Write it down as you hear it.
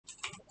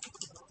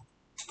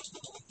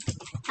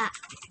Ah.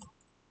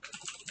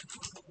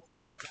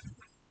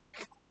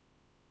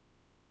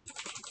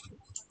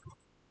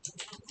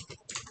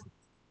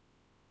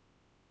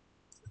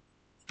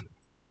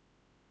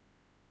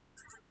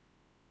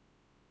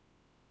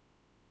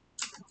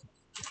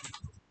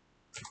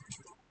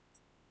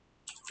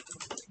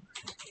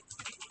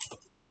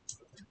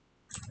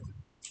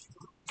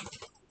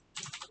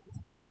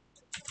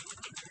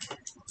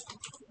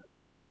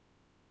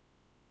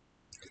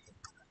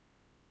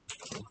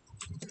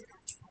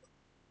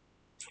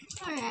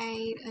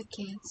 Alright,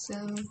 okay, so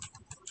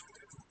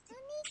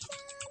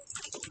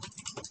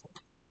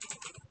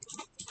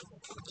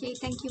okay,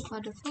 thank you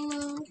for the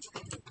follow.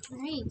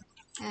 Alright,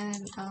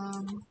 and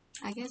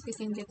I guess we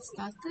can get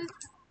started.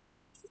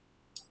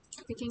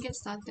 We can get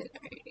started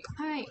already.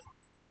 Alright,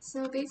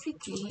 so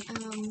basically,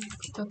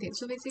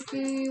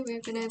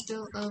 we're gonna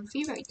build a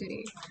V-Ride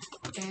today,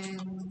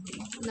 and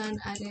none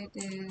other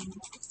than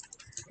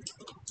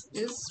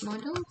this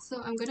model.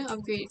 So I'm gonna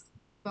upgrade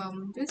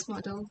from this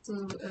model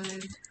to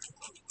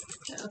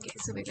okay,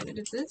 so we're gonna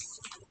do this.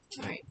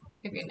 Alright,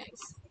 okay,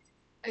 nice.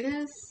 I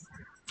guess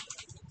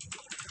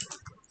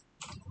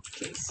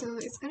okay, so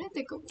it's gonna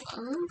take a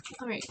while.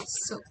 Alright,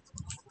 so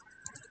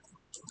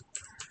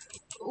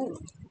oh,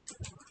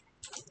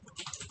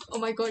 oh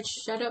my god,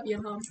 shut up,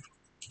 your mom.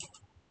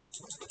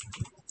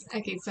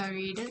 Okay,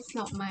 sorry, that's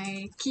not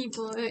my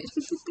keyboard.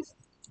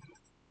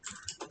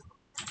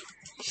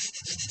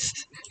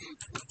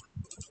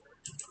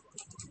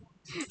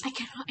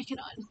 I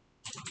cannot.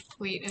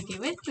 Wait, okay,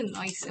 where's the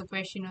noise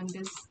suppression on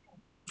this?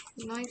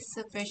 Noise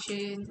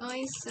suppression,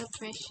 noise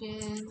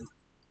suppression.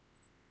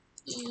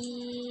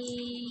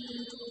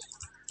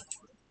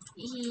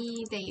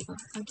 There you go.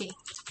 Okay.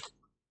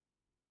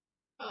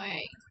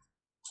 Alright.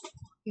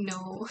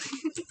 No.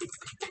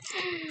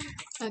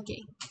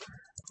 Okay.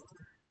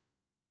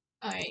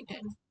 Alright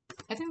then.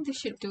 I think this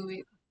should do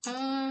it.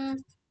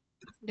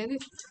 Does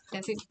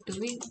it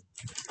do it?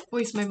 Why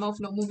is my mouth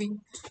not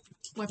moving?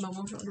 Why my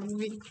mouth not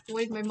moving?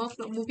 Why is my mouth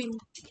not moving?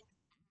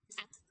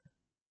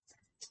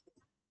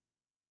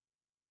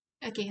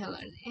 Okay, hold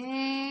on.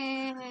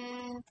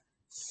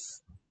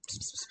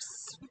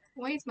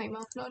 Why is my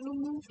mouth not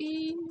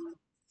moving?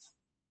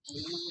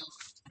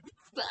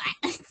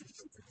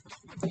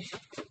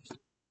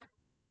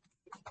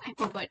 I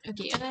forgot.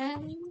 Okay.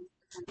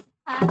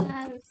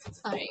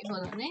 Alright,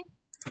 hold on.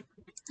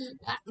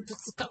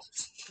 Stop.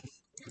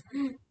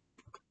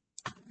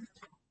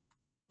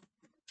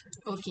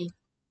 Okay.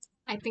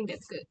 I think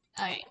that's good.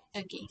 Alright.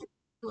 Okay.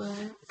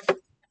 Well,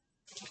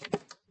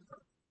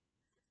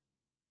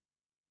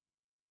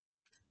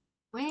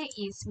 where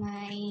is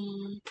my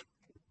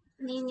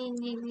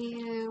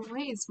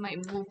where is my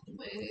movement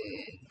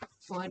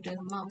for the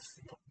mouth?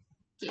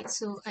 Okay,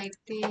 so I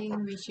think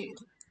we should.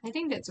 I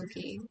think that's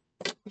okay.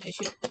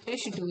 I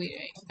should do it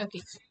right.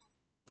 Okay.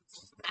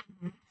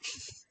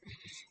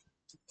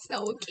 It's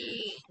not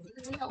okay.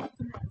 No.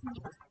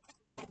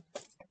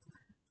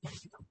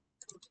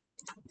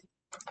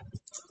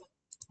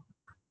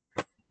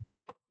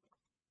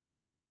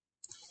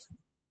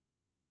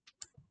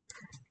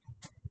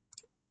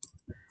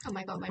 Oh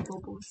my god, my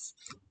bobos.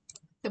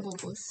 The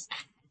bobos.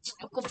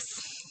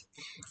 Oops.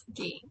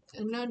 Okay.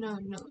 No, no,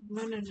 no,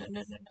 no, no, no,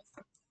 no, no,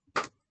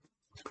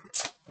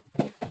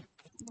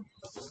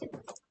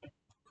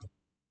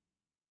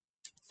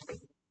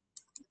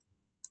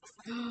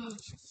 no.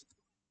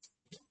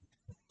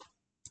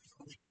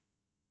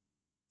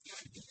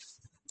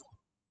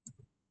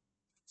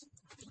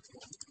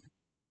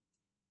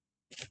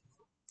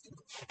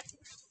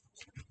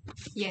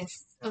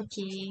 Yes.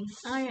 Okay.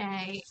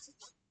 Alright.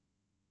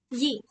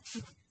 Yay.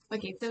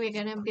 Okay, so we're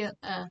gonna build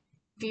a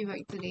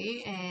V-Roid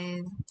today,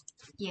 and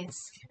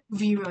yes,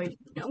 V-Roid.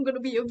 I'm gonna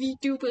be a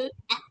VTuber.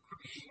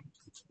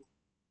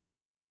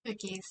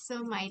 Okay,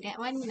 so my that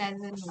one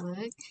doesn't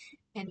work,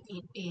 and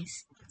it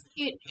is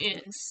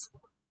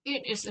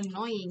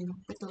annoying.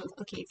 Betul.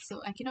 Okay,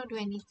 so I cannot do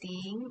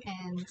anything,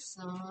 and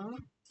so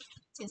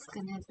just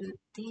gonna do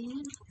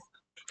things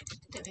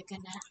that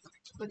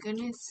we're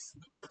gonna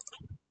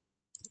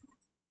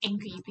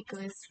angry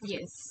because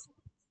yes.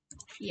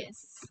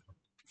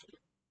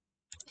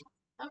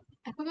 Oh,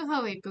 I forgot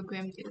how I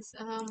programmed this.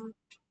 Oh,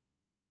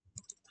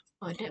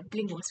 that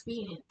blink was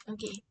weird.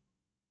 Okay,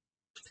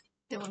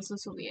 that was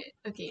also weird.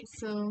 Okay,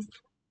 so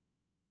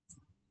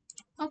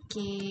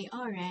okay,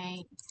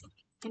 alright.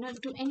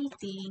 Cannot do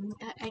anything.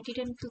 I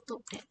didn't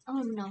tutup that.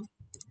 Oh no.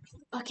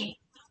 Okay,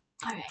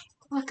 alright.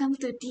 Welcome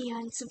to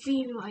Dion's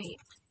Viroid.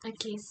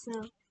 Okay,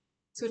 so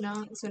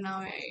now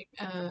right,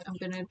 I'm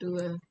gonna do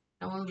a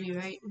normal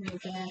rewrite.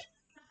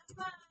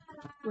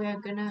 We're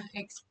gonna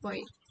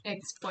exploit. What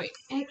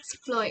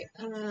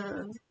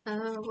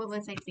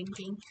was I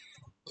thinking?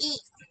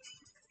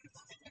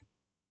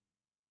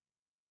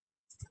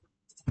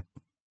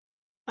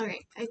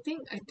 Alright, I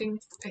think I need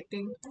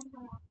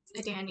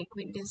to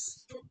quit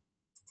this.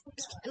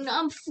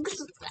 No,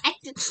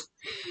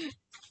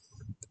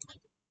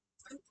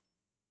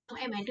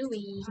 what am I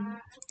doing?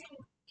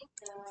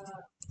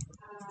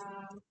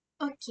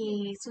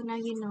 Okay, so now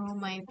you know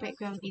my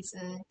background is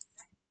a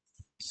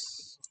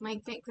my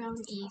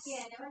background is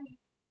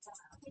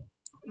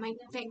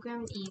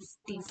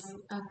this.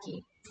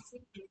 Okay.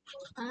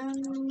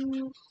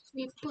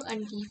 We put on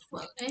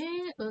default.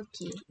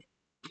 Okay.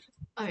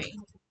 Alright.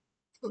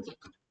 Okay.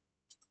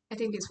 I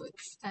think this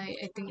works.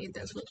 I think it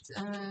does work.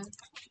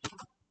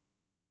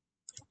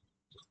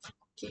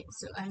 Okay,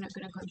 so I'm not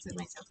gonna concern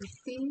myself with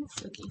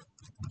this. Okay.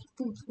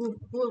 Whoa, whoa,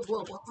 whoa,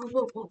 whoa, whoa,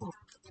 whoa, whoa, whoa.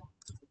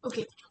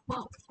 Okay.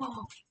 Wow,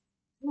 wow,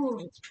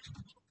 whoa.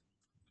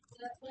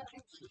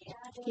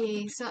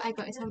 Okay, so I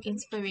got some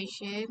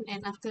inspiration,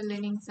 and after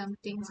learning some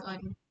things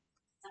on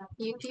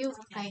YouTube,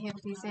 I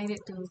have decided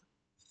to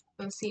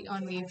proceed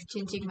on with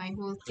changing my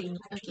whole thing.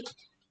 Okay,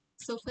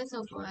 so first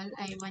of all,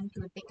 I want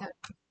to take out.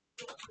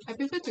 I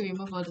prefer to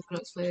remove all the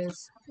clothes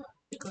first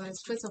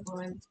because first of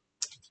all,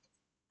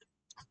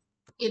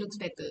 it looks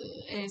better,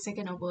 and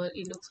second of all,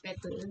 it looks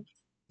better.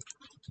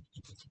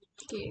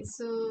 Okay,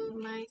 so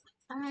my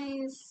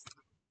eyes,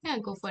 yeah,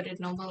 go for the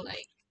normal,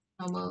 like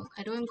normal.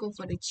 I don't go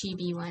for the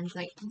chibi ones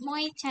like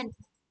Moi-chan.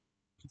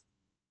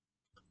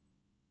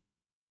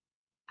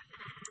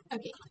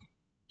 Okay,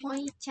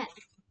 Moi-chan.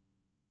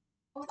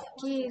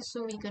 Okay,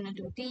 so we're gonna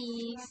do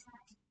this.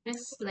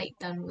 Let's like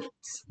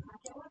downwards.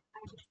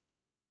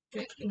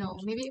 No,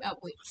 maybe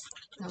upwards.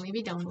 No,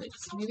 maybe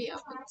downwards. Maybe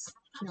upwards.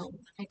 No,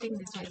 I think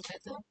this one is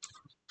better.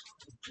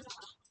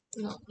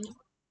 No,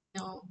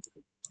 no,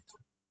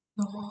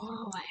 no.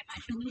 What am I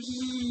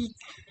doing?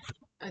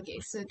 Okay,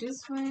 so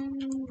this one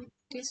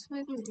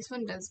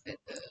does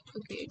better.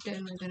 Okay,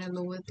 then we're gonna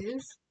lower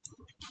this.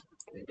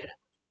 We're gonna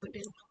put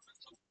it.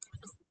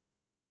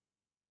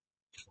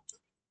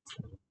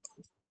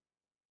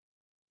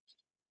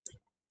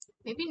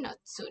 Maybe not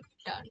so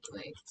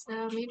downwards.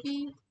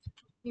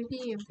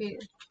 Maybe a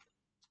bit.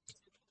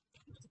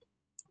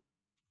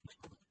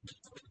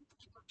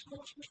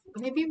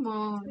 Maybe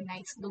more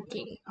nice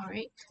looking.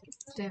 Alright.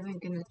 Then we're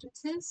gonna do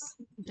this.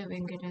 Then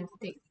we're gonna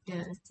take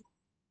the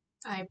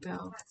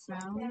eyebrow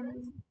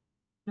frown.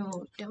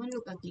 No, that one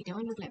look ugly. That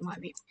one look like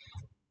Marvin.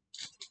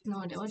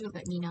 No, that one look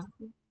like Nina.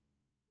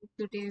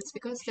 Do this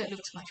because that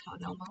looks much more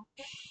normal.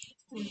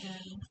 And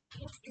then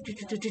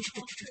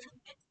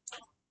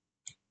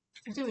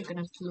I think we're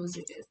gonna close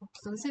it in.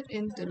 Close it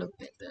in to look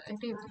better. I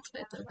think it looks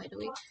better by the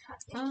way.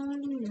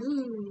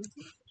 Ooh.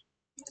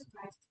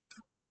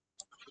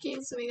 Okay,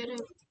 so we're gonna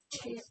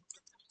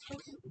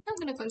not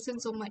gonna concern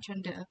so much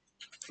on the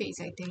face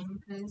I think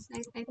because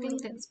I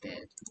think that's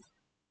bad.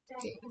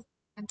 Okay.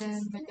 And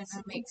then we're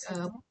gonna make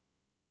a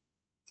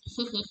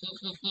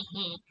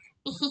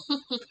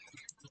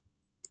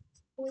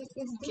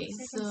okay,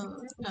 so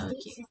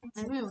okay.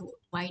 I'm gonna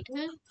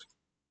widen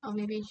or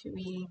maybe should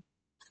we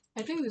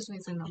I think this one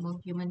is a normal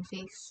human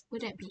face.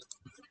 Would that be?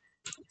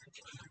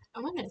 I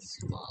want a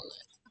smaller.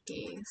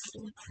 Okay,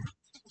 so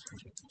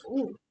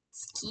oh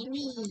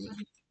skinny.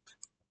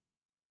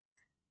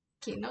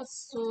 Okay, not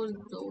so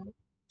low.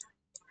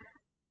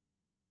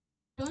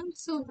 Don't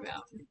so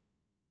round.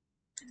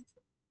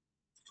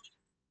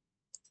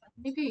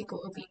 Maybe we go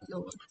a bit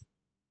lower.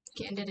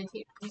 Okay, under the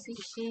head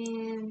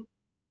position.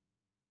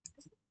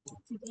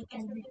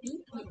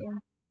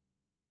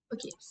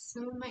 Okay, so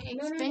my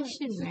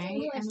expression,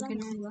 right? I'm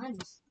gonna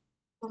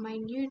for my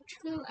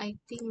neutral. I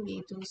think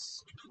we do.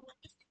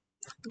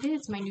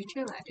 This is my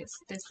neutral.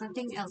 There's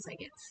nothing else, I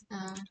guess.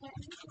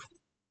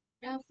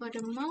 Now for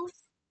the mouth,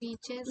 we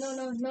just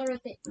No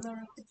rotate.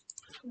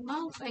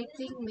 mouth. I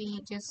think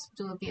we just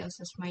do a bit of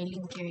a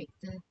smiling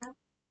character.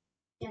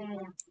 Yeah.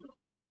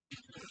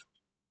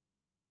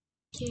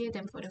 Okay,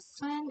 then for the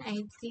fun,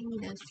 I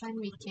think the fun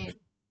we can.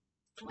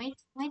 Why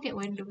that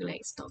one look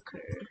like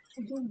stalker?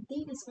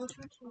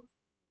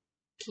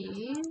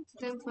 Okay,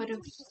 then for the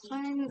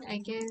fun, I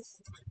guess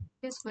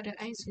just for the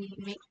eyes we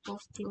make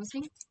both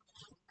closing.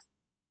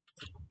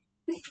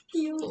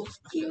 Both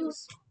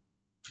close.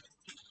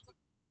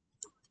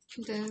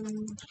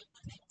 Then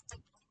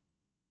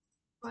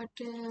for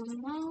the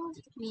mouth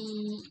we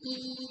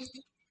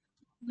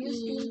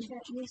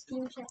Use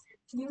Steam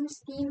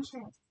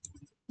Chat.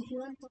 If you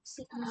want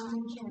toxic,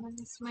 use Steam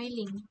Chat.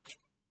 smiling.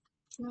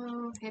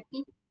 No,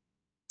 happy.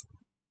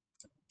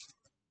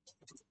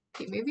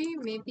 Okay,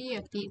 maybe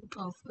a bit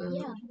of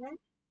Yeah, right?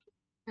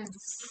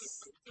 Yes.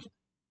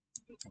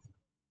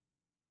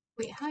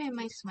 Wait, how am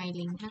I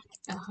smiling? Huh?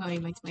 How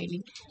am I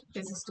smiling?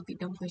 That's a stupid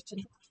dumb question.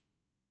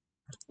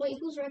 Wait,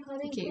 who's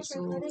recording? Okay,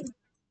 so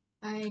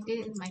I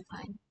did my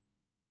fun.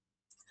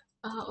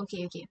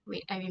 Okay.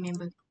 Wait, I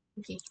remember.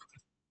 Okay.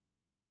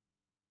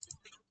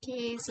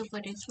 Okay, so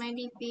for the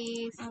smiley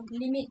face.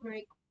 Limit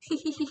break.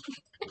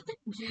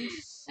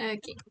 Jeez.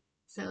 Okay,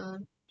 so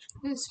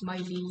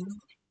smiling.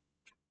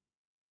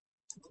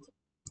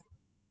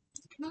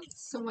 Not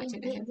so much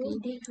at the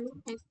happy.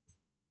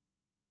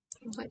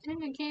 But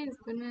then again, it's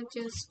gonna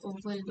just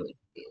overload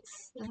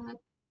this.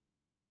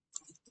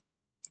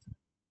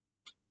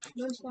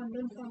 Don't spawn.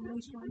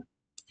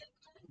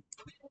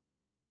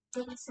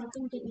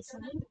 Take a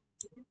second.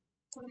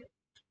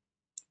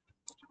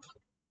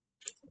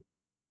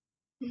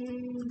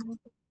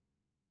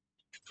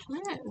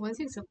 What? Was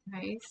it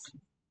surprise?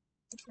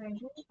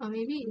 Or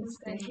maybe it's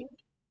like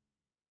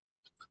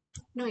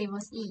No, it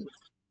was E.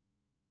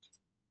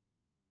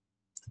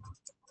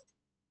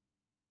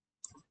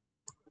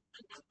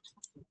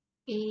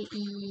 A,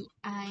 E,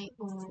 I,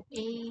 O,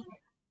 A.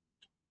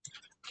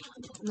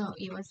 No,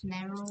 it was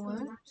narrower.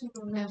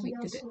 Then we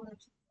did it.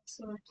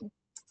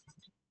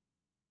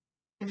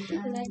 And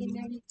then,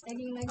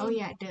 oh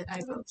yeah, the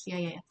eyebrows.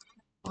 Yeah.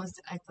 Was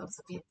the eyebrows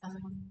a bit,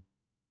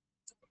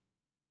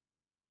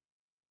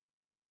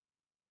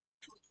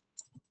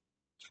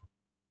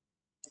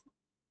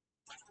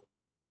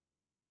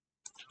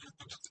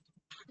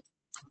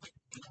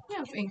 yeah,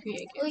 I'm angry, I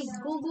Oi, guess.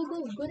 go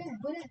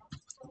there.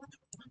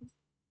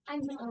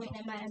 Oh wait,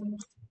 never mind.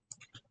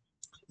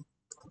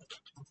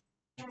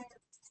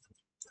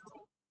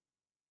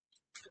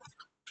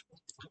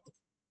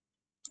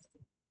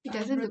 It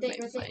doesn't look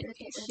rotate, like fun.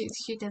 rotate.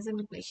 She doesn't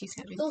look like she's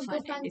having Go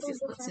fun, fun, and this is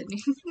go fun.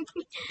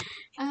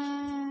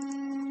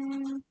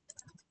 concerning.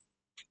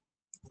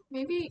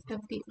 Maybe a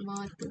bit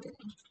more to the.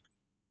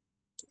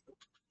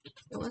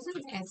 It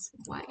wasn't as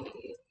wide.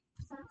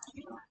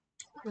 It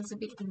was a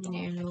bit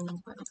narrow,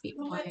 but a bit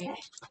wide.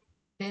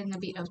 Then a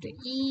bit of the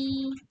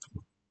E.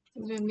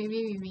 Then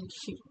maybe we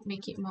should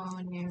make it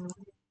more narrow.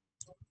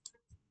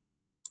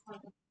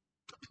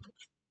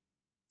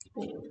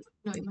 Oh,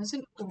 no, it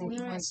wasn't O.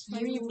 It was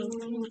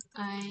U,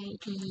 I,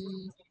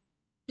 E,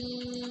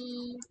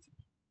 E.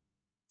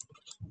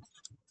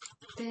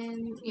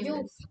 Then it U.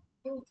 was.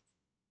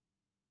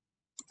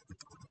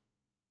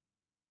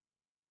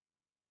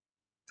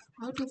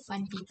 How do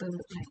fun people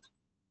look like?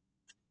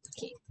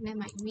 Okay, never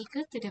mind. We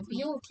go to the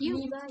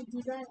vtube.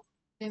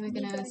 Then we're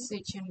gonna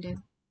switch on the.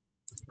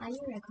 Are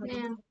you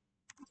recording?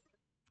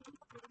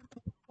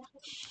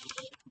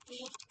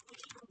 Yeah.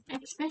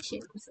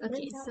 Expressions.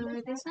 Okay, so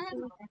this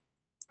one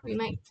we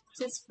might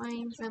just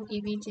find some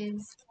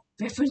images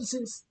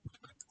references.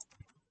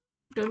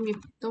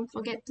 Don't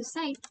forget to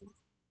cite.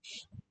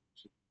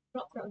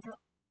 Drop.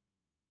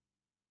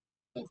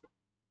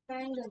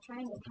 Triangle.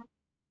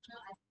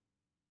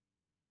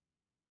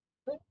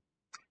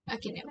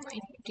 Okay, never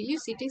mind. Do you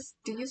see this?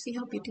 Do you see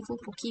how beautiful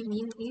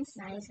Pokemon is?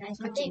 Nice.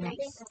 Okay,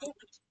 nice.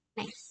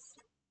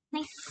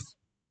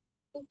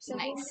 Oops,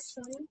 Nice.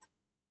 sorry.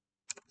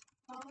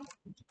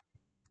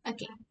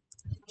 Okay.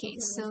 Okay,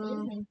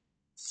 so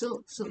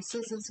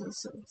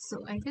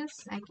I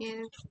guess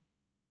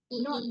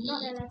Not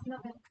left.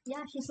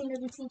 Yeah, she's in the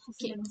VC.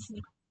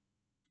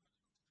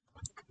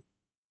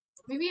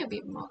 maybe a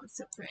bit more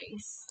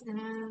surprise.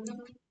 No.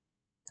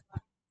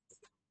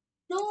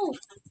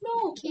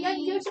 Okay.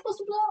 You're supposed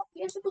to block.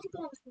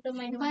 Don't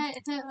mind. But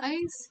her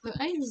eyes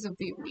is a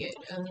bit weird.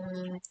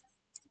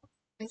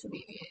 It's a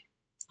bit weird.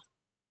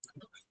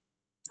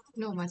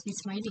 No, must be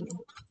smiling.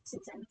 She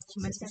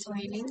must be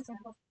smiling.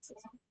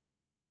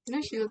 No,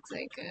 she looks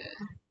a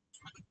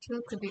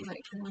bit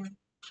like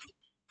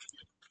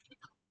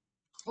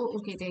oh,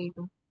 okay, there you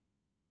go.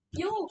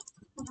 Yo,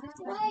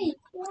 why?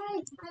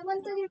 I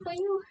wanted it for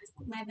you.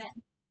 My bad.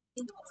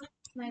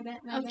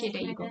 Okay,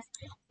 there you go.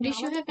 They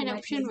should have an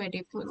option where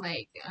they put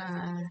like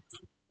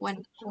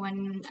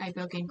one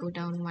eyebrow can go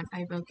down, one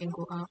eyebrow can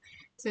go up.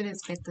 So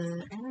that's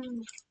better.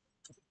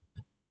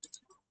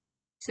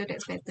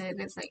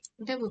 That's like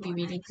that would be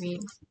really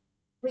great.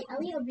 Wait, are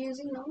we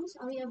abusing nouns?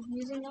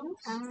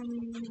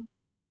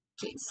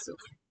 Okay, so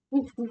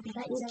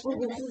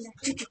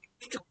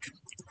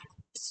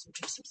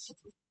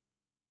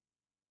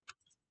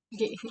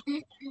okay.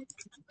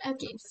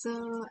 Okay,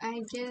 so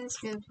I guess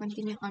we'll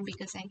continue on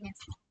because I guess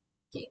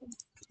okay.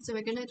 So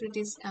we're gonna do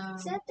this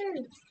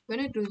we're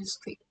gonna do this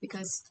quick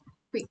because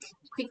quick.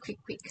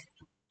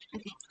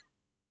 Okay.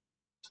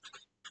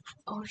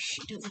 Oh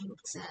she doesn't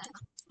look sad.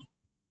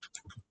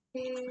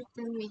 Okay,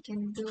 then we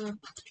can do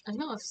a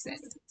lot of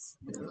sense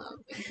and a lot of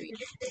angry.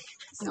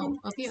 No,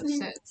 a bit of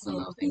sense, a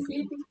lot of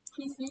angry.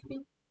 He's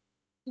sleeping.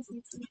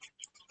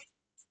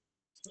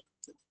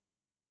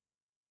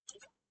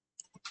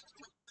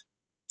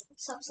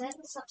 Subset.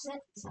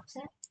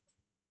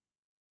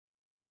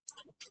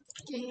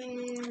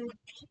 Okay,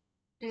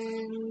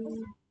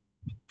 then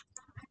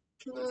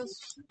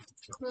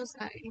close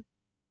eye.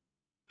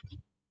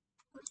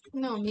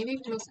 No, maybe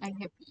close eye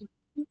happy.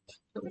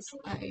 Close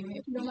eye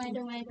happy. Don't mind.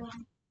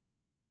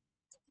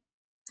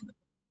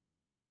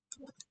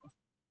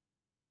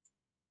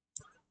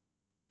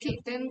 Okay,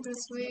 then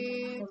this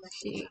way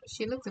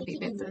she looks a bit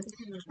better.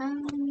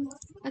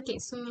 Okay,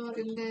 so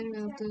and then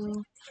we'll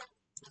do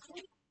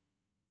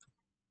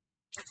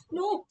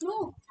No.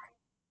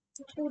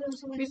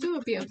 we do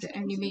a bit of the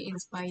anime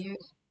inspired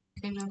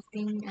kind of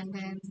thing, and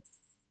then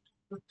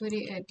we'll put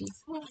it at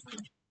default.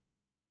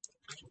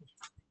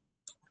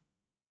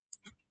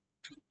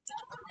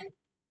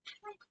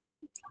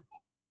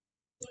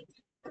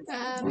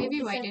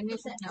 Maybe widen it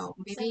now.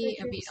 Maybe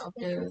a bit of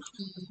the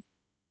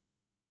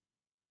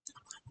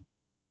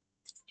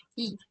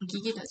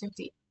gigi tak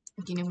cantik.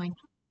 Okay, never mind.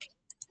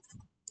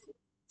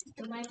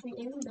 The my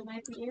pre-aim.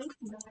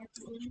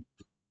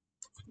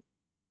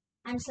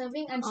 I'm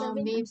serving.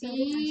 Maybe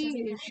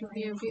it should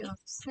be a bit of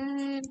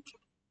sand,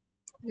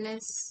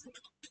 less.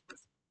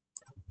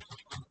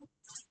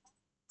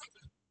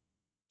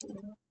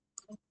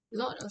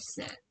 lot of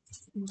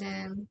sets. And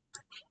then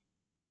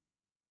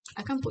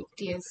I can't put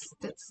tears.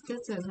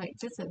 That's a like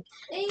that's a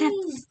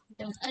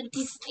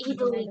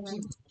disable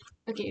key.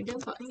 Okay, then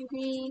for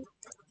angry,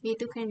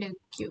 itu kind of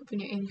cute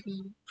punya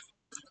angry.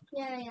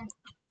 Yeah.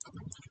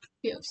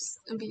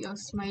 A bit of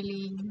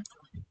smiling,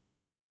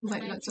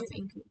 but lots of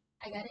angry.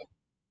 I got it.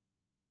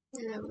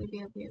 That will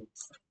be a bit.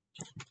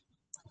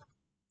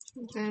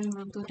 Then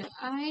we'll do the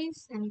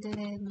eyes, and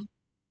then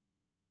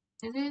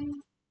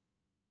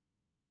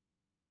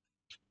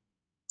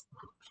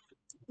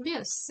be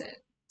a set.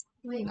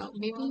 Wait, No,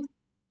 maybe.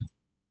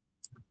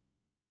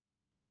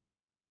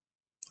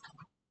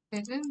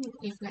 And then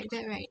if like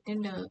that, right,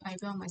 then the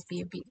eyebrow must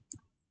be a bit.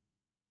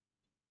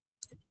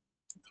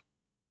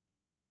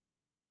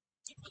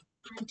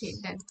 Okay,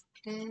 done.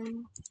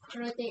 Then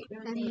rotate.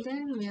 and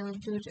then we'll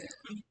do the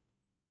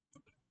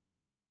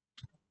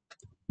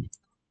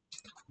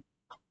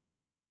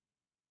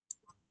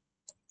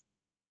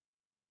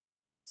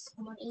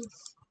Someone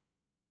is.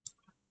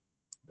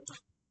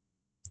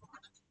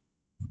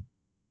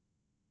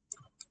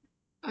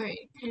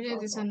 alright, and then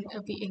this one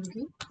a bit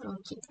angry.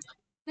 Okay.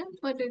 Then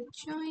for the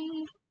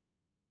joy,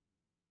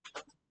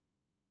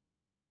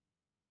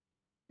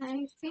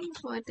 I think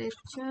for the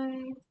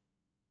joy,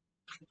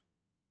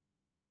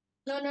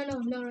 No,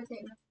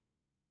 rotate.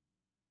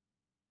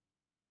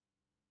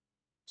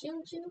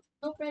 Chill.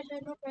 No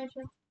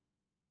pressure.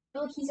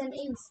 No, he's an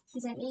ace.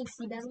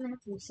 He doesn't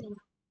have to say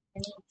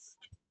an ace.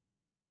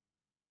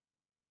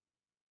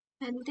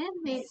 and then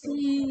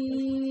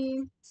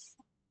maybe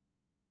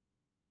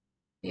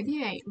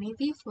right,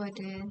 maybe for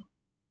the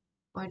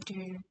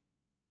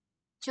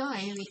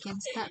joy we can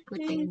start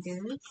putting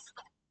this.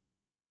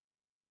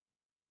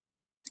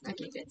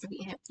 Okay, that's a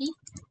bit happy.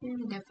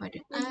 And then for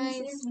the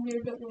eyes,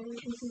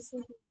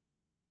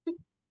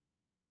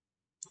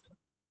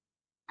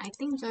 I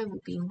think joy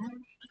would be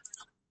enough.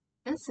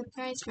 That's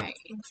surprise, right?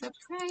 And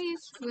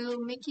surprise will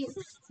make it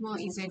more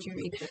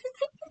exaggerated.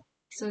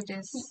 So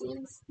there's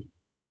it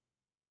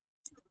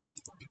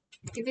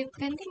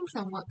depending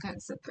on what kind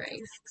of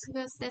surprise.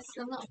 Because there's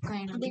a lot of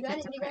kind of They got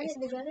different it.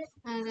 surprise.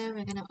 And then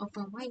we're gonna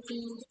open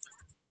whitey.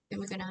 Then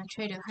we're gonna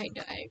try to hide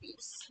the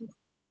iris.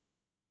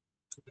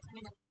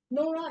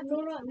 No rod.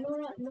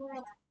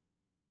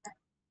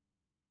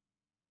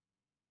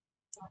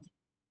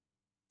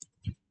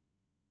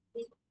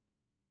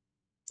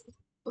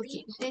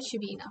 Okay, that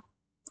should be enough.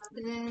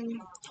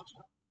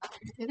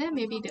 And then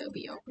maybe there'll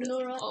be a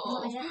No rod.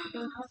 oh,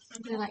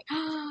 they're like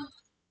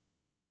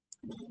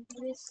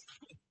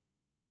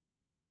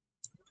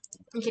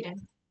okay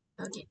then.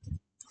 Okay.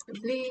 The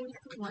blink.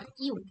 What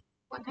ew.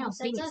 What kind of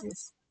blink is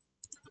this?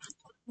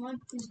 One,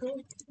 let's go.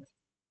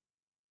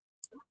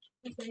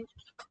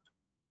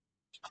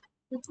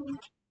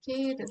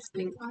 Okay, that's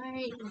blink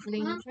right,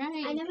 blink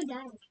right. I never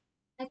died.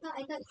 I thought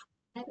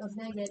I was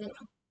gonna get it.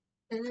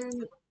 And then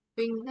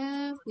bring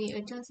left, we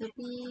adjust a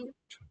bit.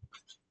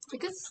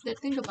 Because the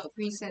thing about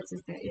presets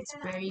is that it's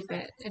very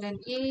bad. And then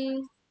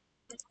A,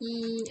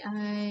 E,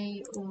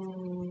 I,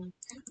 O,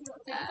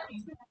 I.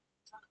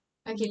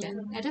 Okay then,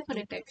 and then for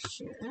the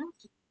texture.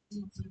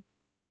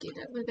 Okay,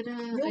 then we're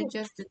gonna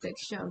adjust the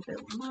texture of the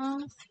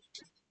mouth.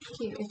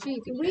 Okay,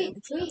 actually Wait,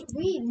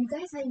 you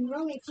guys are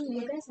wrong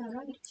actually.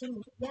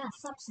 Yeah,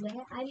 subs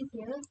there, I'm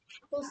here,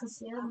 post is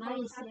here,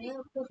 mine is here,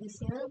 put is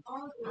here,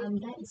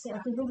 that is here.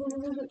 Okay, go.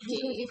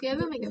 Okay, if you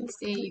ever make a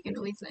mistake, you can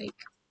always like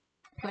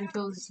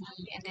Control Z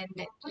and then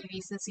that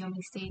erases your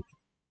mistake.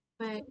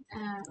 But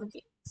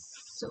okay,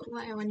 so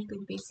what I want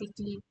to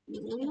basically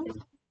do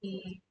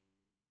is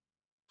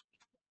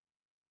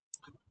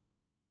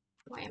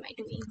what am I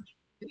doing?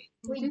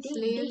 Okay, this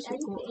layer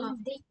should go up.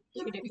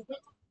 Should it?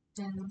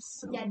 Then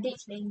so Yeah,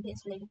 date's playing.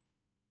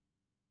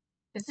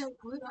 does that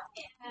work?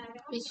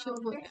 It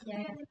should work.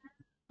 Yeah.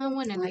 I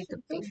wanna like the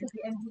Don't pink. should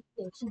be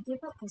MVP. She gave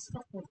up her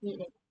spot for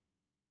date.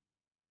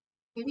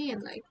 Maybe I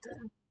like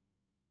the.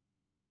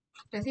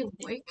 Does it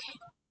work?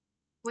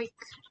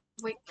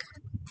 Work.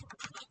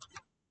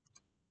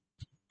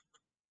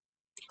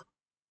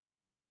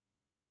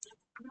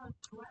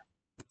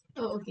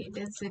 Oh, okay,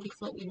 that's the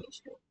default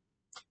image.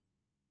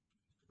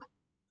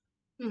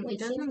 Wait, it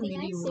doesn't same thing,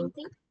 really guys? work.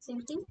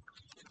 Same thing?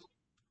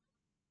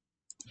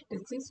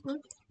 Does this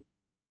work?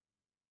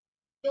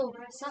 Yo,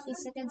 sub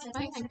is second.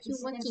 Why aren't you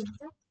working?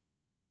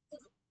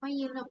 Why are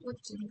you not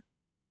working?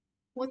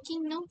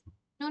 Working? No,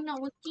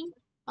 not working.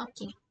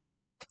 Okay.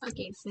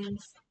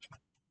 Since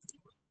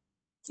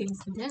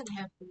that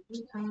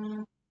happened,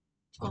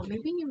 oh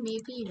maybe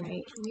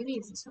right. Maybe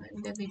it's this one.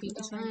 Then maybe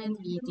this one.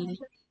 We delete.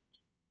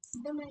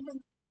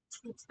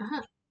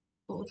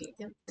 Oh, okay.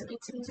 That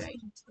makes sense, right?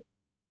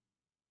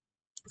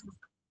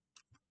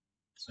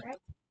 Right.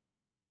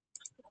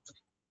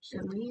 So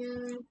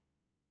here.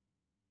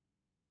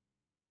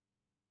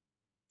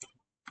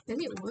 Does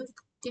it work?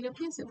 It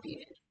appears to be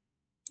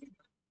it.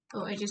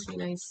 Oh, I just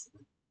realized.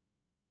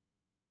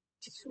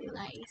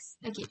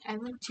 Okay, I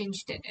won't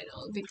change that at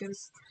all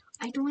because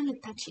I don't want to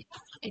touch it.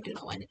 I do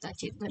not want to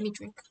touch it. Let me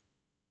drink.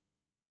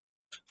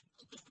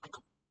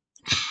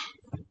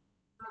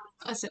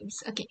 Awesome.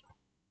 Okay.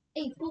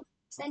 Hey, poop.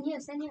 Stand here,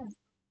 stand here.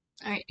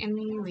 Alright,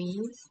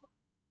 anyways,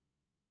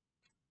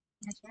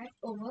 That's right.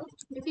 Over.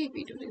 maybe if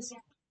we do this.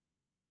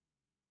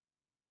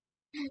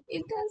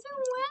 It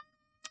doesn't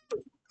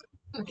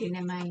work. Okay,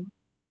 never mind.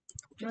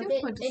 I think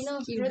Rotate. for the No.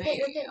 skin, Rotate, right,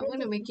 rotate, I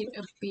want to rotate. make it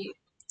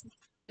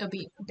a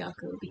bit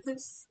darker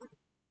because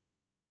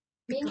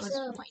Pink,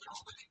 sir. why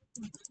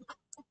not?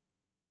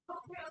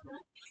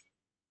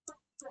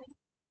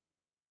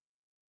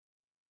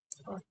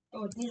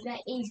 Oh, this guy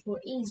is good,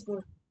 is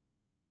good.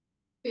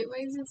 Wait, why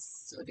is it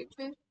so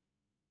different?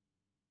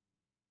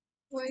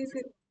 Why is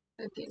it?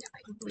 Okay,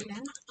 never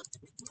mind.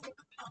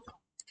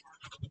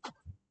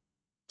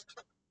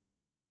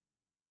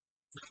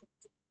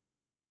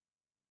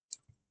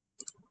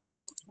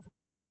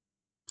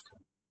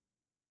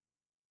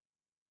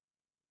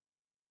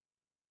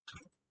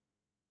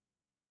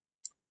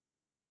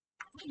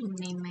 Wait,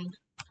 never mind.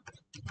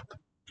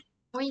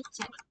 Wait,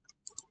 chat.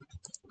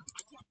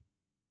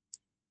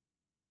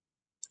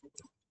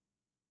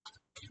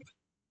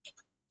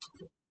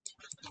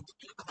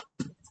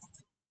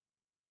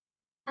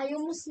 I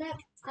almost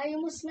slept. I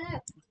almost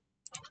slept.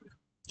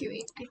 Okay,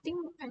 wait. I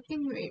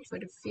think right for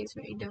the face,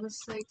 right? There was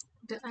like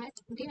the eye.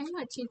 Did I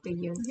not change the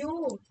ear?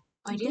 Yo.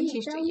 I didn't Hey,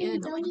 change tell the me, ear.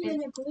 tell No, me and when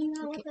then you're going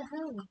out. okay. What the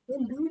hell?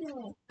 Don't do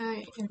that.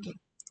 Alright, okay.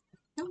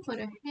 Now for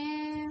the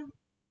hair.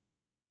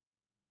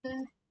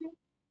 The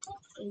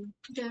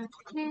the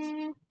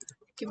hair.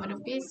 Okay, for the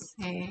base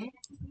hair.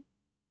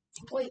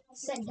 Wait,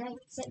 set back,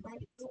 set back.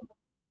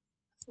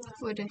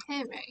 For the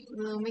hair, right?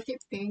 We'll make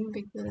it pink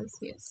because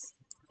yes,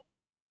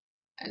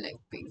 I like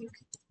pink.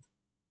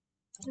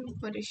 And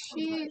for the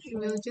shade,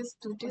 we'll just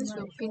do this.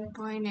 We'll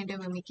pinpoint and then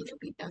we'll make it a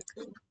bit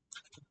darker.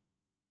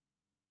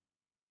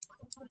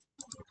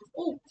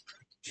 Oh,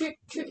 trip,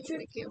 We'll trip, trip.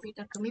 make it a bit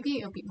darker.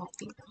 Maybe a bit more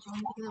pink. A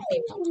little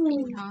bit more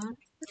pink, huh?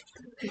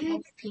 A bit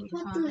more pink,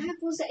 What huh? the heck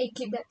was that? Hey,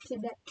 clip that,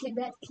 clip that, clip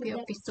that, Bit clip of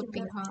that, pistol clip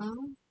pink, that. huh?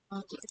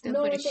 Okay, then No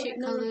for the rotate, shade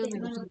no color, rotate,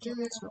 we'll no do rotate,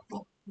 this. no We'll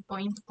rotate.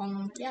 boing,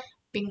 bong, Yep,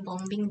 bing,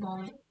 bong, bing,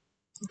 bong,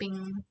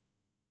 bing.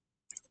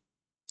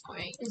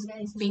 Alright. this guy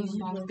is Bing, usual.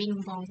 bong,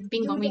 bing, bong,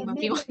 bing, You bong, bing, get bong,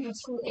 mad bing, at the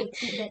school. Hey,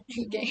 clip that,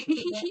 clip that, okay.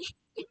 clip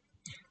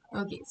that.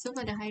 Okay, so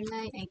for the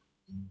highlight, I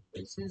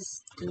let's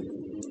just do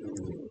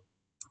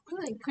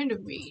like kind of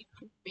red.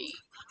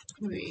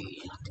 Okay,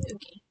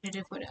 and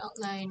then for the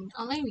outline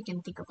we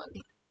can think about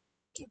it.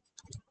 Okay,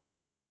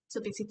 so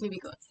basically we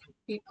got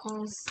it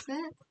all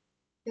set,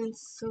 and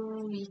so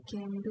we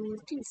can do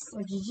this. Oh,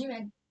 GG,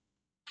 man.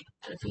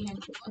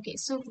 Okay,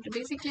 so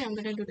basically I'm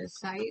gonna do the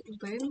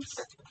sideburns,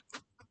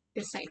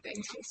 basically.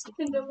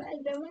 The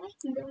man.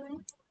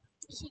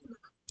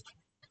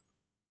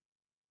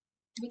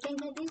 We can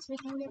get this, we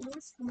can get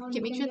this. Come on, Okay,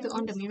 we make can sure get to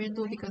on the this. mirror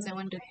tool because I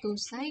want the two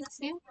sides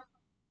here.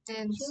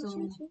 And Chill, so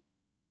chill, chill.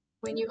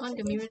 when you on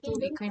the mirror tool,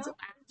 it kinds of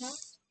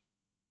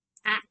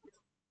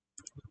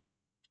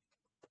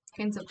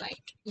kinds of like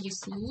you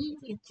see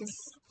it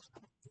just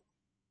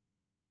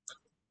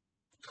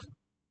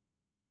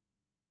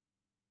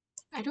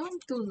I don't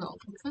want too long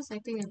because I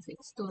think if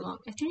it's too long,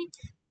 actually,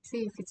 say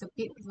if it's a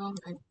bit long,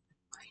 I fine.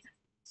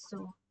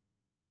 So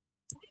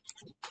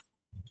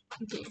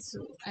okay,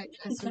 so that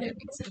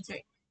makes sense,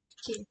 right?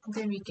 Okay,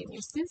 then we can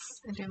use this,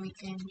 and then we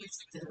can use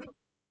the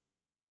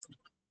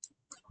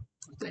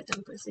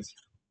flatten process.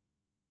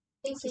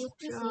 Easy,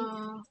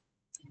 Draw.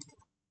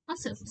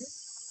 Awesome.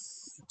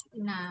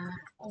 Nah.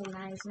 Oh,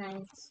 nice,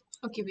 nice.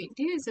 Okay, wait.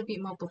 This is a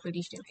bit more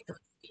purplish than I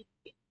thought.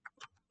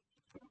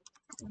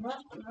 What?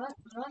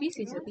 This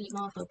is a bit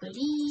more purplish.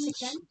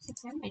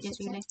 6M. I just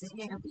realized the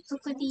hair a bit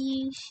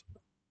purplish.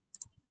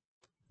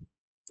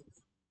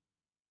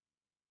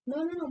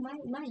 No,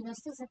 mine, you're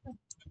still 7.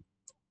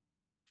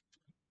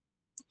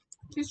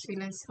 Just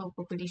realized how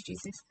purplish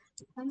this is.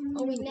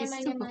 Oh, wait, never it's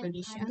mind, still never mind.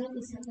 purplish. Get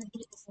the 7.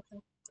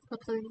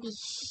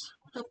 Purplish.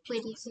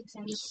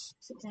 6M.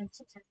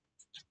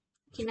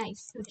 Okay,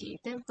 nice. Okay,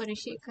 then for the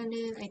shade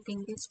color, I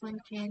think this one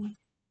can,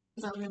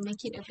 but we'll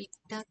make it a bit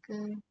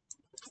darker.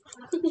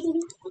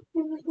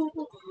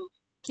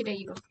 Okay, there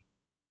you go.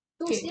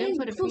 Okay, then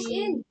for the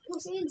green.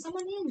 Who's in,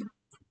 someone in.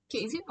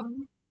 Okay, is it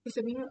on? Is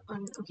the mirror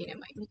on? Okay, never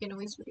mind. We can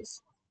always do this.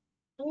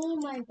 Oh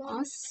my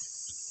god.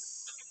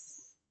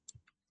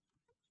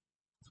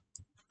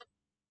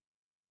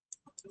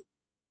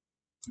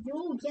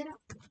 Yo, get up.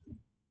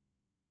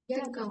 I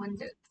think I want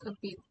that a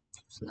bit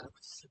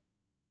slopes.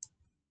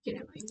 Okay,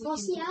 never mind.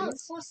 Force out.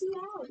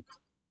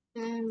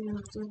 Then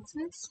we'll do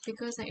this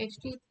because I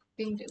actually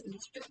think that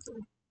it's better.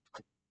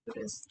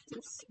 This.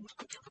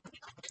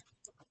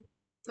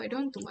 But I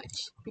don't want too much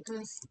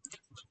because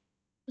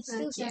It's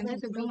still 7. another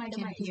Don't bit mind,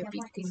 can be a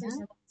bit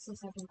thinner. Still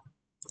 7.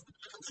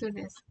 So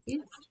that's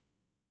it.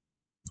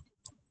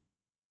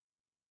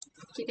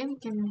 Okay, then we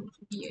can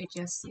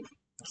readjust it.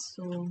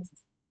 So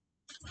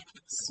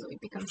it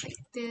becomes like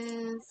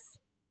this.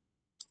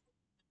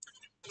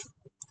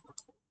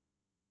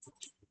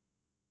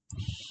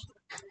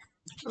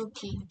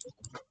 Okay.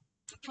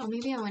 Or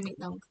maybe I want it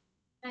long.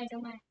 I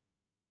don't mind.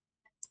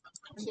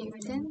 Okay,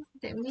 then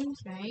that means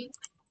right,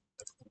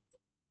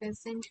 the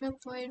central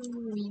point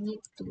we need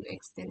to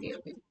extend it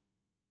a bit.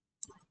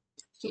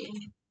 Okay.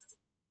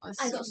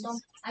 I got storm.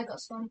 I got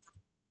storm.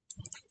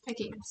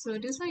 Okay, so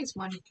this one is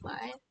one part.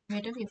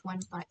 We're done with one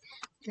part.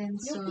 Then No,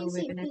 so please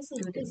we're say, gonna please say,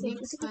 do the please say.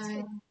 next It's a good part.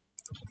 step.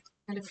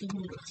 Another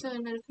 300. So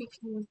another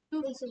 300.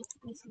 Please say,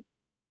 please say.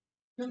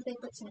 Don't take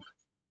it, sir.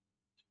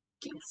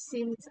 Okay,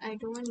 since I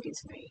don't want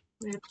this right,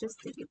 we'll just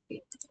take it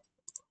bit.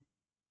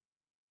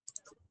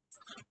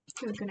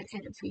 Okay, we're gonna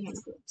add a freehand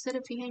group. So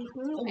the freehand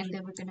group, and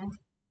then we're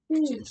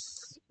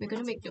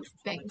gonna make the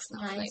bangs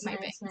now. Nice, Like my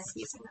nice, bangs. nice.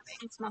 Yes, my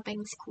bangs. My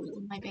bangs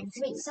cool. My bangs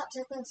Wait, cool. sub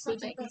setting, My sub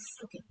setting. bangs.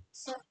 Okay.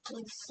 Sub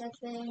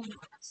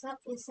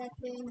is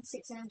setting,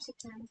 6M,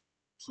 6M.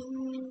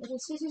 Okay. Okay,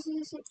 see.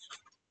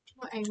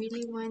 What I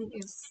really want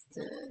is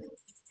the.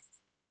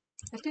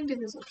 I think this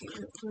is okay.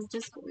 We'll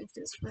just go with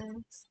this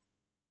first.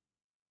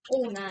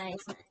 Oh,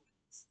 nice.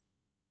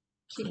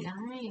 Okay,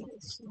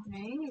 nice.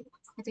 Right?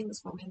 I think it's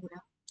forming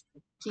well.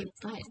 Okay,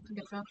 but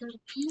the problem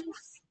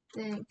is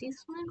that this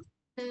one,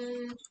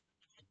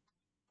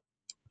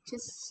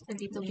 just a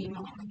little bit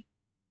more.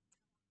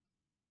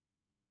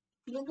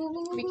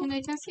 We can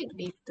adjust it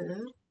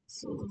later.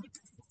 So,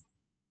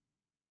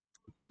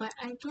 but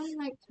I don't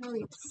like how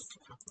it's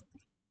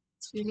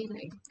really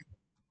like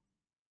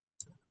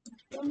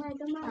Don't mind.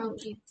 how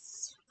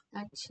it's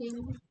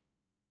touching.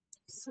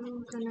 So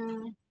I'm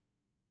gonna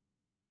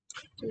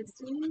do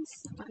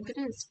this. I'm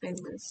gonna expand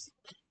this.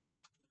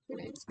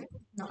 Should I expand?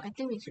 No, I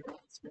think we should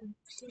expand.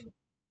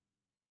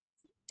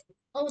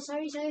 Oh,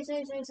 sorry. Yeah.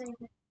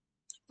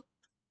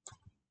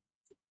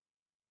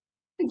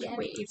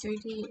 Wait, it's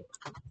already.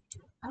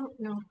 Oh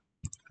no.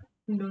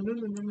 No.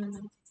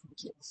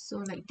 Okay, so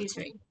like this,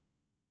 right?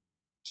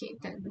 Okay,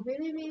 done.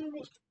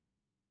 Wait.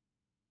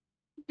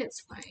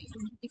 That's fine.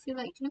 If you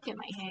like, look at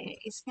my hair.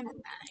 It's kind of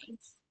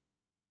nice.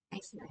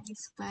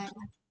 Nice. But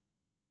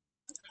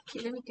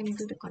okay, then we can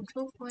do the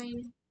control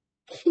point.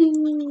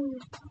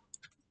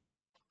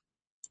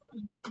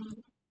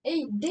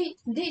 Hey, date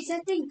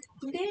setting.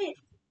 Date.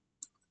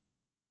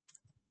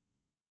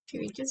 Okay,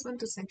 we just want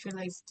to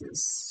centralize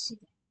this.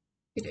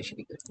 Okay, that should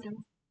be good.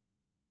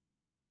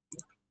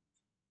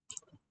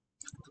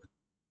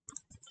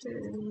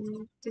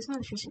 This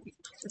one should be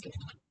good. Okay.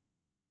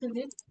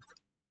 Okay.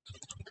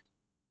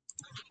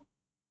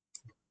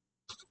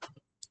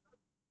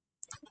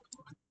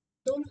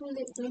 Don't pull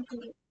it.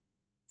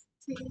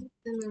 Okay,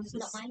 then we'll Not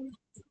just. mine.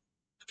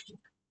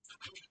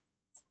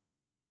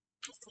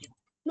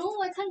 No,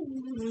 I can't.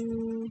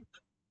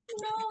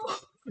 No.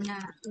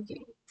 Nah,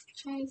 okay.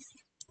 Try.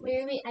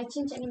 Wait. I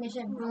change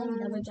animation. I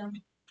want double jump.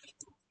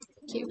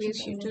 Okay, we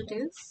should do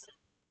this.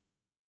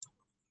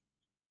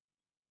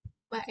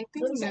 But I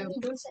think Don't set me.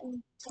 the Don't set me.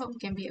 top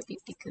can be a bit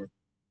thicker.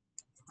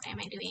 What am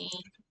I doing?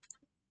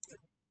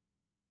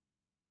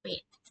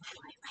 Wait,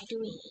 what am I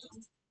doing?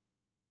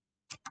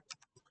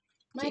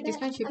 My Okay, this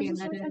bad. one should be I'm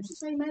so another. sorry. I'm so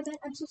sorry. My bad.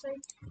 I'm so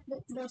sorry.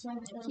 That was my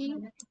bad. Okay,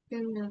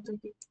 then we'll do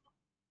it.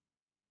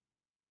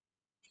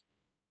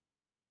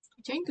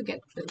 Trying to get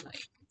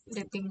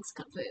the things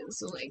covered.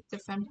 So like the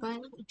front part,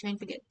 I'm trying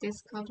to get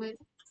this covered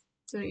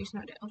so it's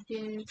not that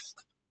obvious.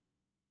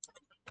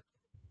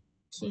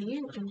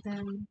 Okay, and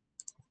then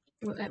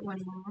we'll add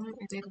one more,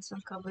 and then this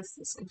one covers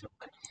the central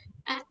part.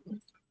 Ah,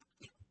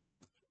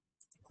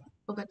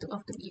 forgot to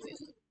off the mirror.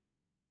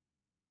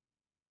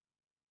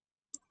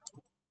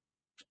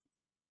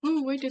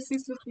 Oh, why does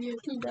this look weird?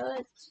 He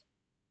dodged.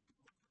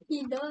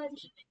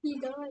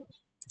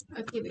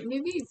 Okay, but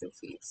maybe it's a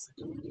face.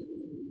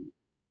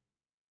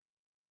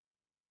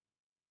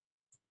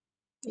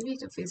 Maybe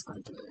it's a face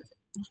contour.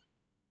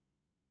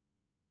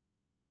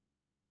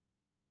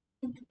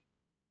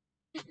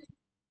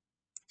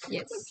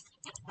 Yes.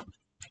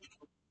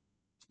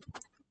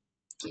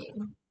 Okay.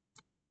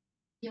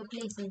 Yo,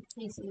 place it.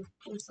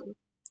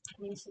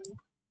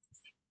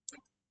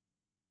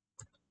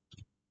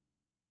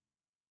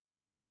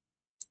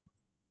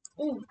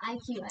 Oh,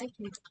 IQ.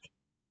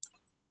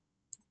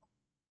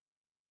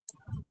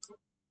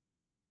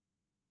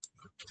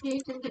 Okay,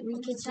 then that means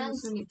Okay, we chance.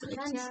 also need to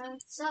adjust.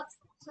 Sup.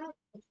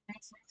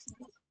 Nice.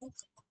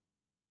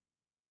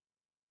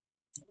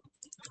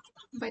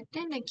 But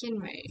then again,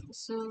 right?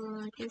 So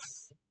I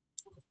guess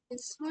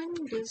this one,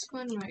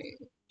 right?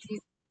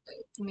 It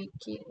make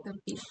it a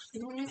bit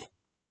flat.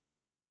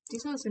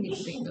 This one also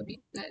needs to make a bit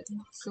flat.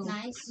 So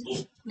Nice.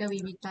 that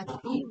we be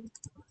touching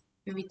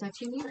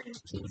it.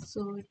 Okay,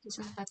 so this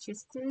one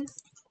touches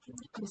this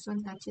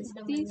one touches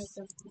this,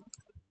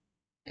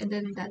 and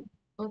then that.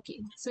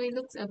 Okay, so it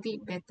looks a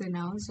bit better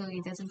now, so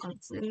it doesn't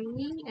concern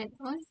me at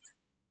all,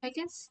 I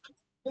guess.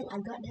 Oh, I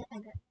got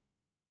that.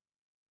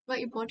 But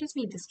it bothers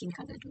me the skin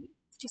color though.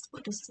 It just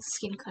bothers the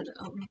skin color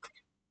out.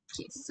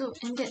 Okay, so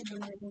and then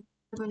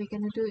what we're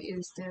gonna do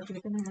is that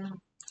we're gonna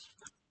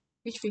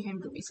which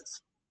freehand group is this?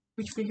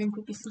 Which freehand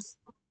group is this?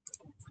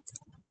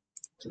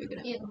 Okay, we're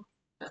gonna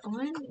that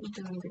one,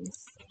 then we're gonna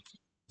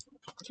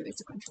okay,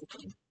 it's a control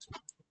point.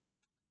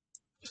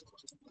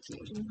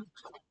 Okay,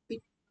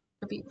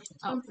 a bit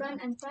out. I'm front.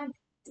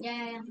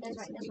 Yeah. That's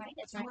right.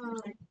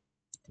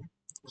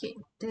 Okay,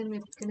 then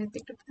we're gonna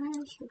take the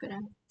brush, we're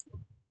gonna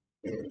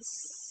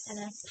this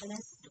LS.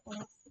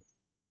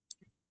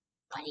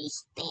 What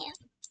is that?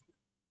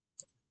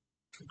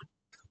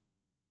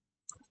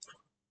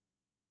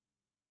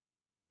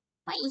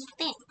 What is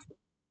that?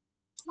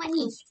 What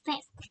is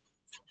that?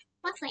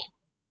 What's that?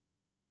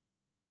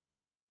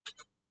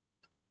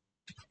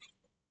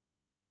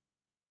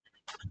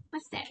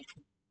 What's that?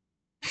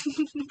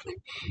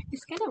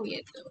 It's kind of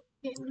weird though.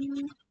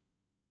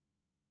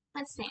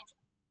 What's that?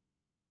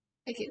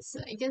 Okay, so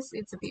I guess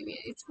it's a bit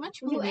weird. It's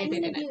much more weirder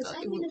than I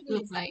thought it would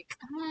look like.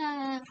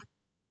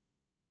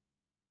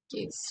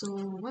 Okay, so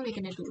what we're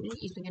gonna do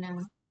is we're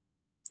gonna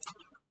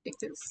take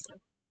this.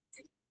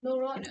 No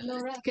rod, no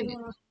rod, no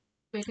rod.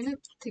 We're gonna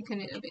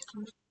thicken it a bit.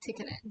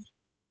 Thicken it.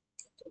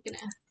 We're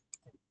gonna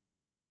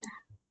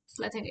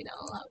flatten it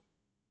all out.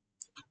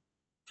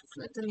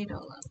 Flatten it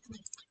all out.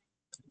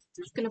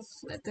 Just gonna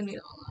flatten it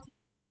all out.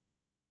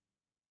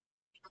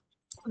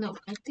 No,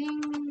 I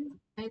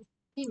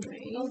think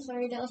right. Oh,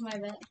 sorry, that was my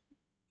bad.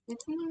 I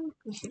think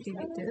we should do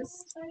like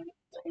this. Sorry.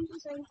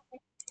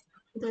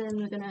 Then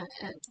we're gonna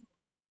add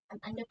I'm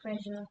under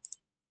pressure.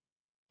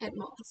 Add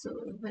more. So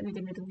what we're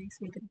gonna do is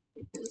we're gonna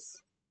do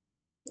this.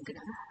 We're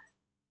gonna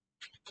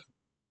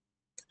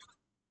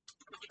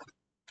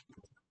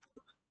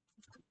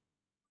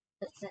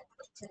That's it.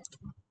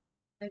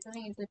 We're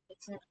going into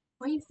fix it.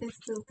 why is there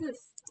still this?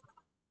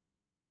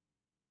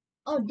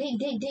 Oh,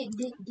 did.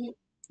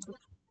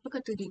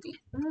 Forgot to do it.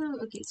 Oh,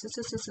 okay.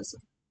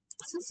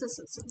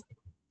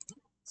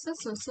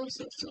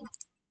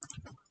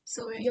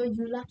 So right. Yo,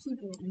 you lucky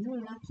bro. You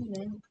lucky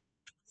man.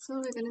 So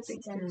we're gonna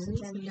take this and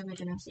then we're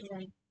gonna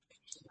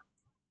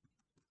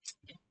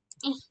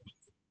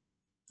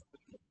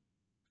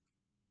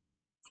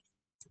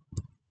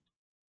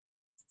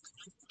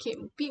okay, a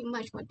bit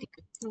much more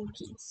thicker.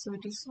 Okay, so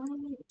this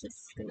one we're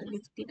just gonna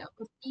lift it up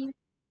a bit.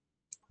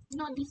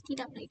 Not lift it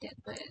up like that,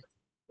 but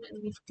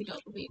lift it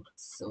up a bit.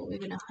 So we're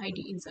gonna hide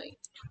it inside.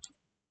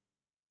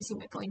 You see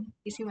my point?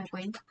 You see my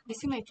point? You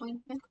see my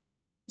point? Man?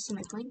 You see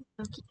my point?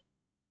 Okay.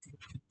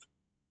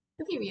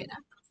 Okay, weird.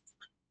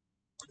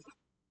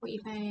 What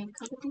if I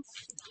cover this?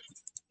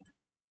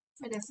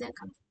 Where does that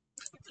come?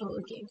 Oh,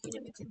 okay,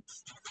 that makes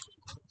sense.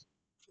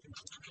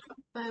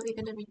 But we're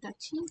gonna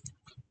retouch it.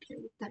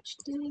 Retouch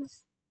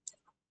this.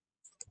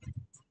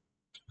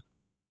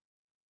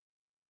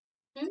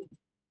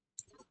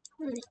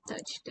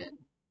 Retouch that.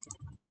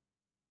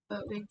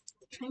 But we're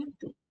trying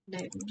to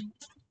blend.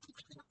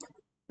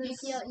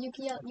 Yuki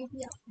out.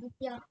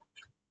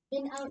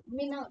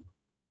 Min out.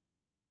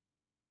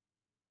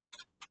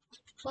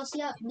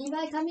 Bossy out.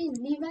 Levi, come in.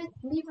 Levi.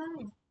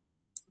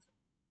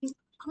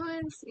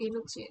 Because it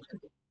looks weird.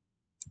 Okay.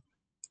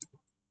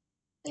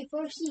 Hey,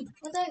 4C.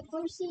 What's that?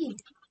 4C.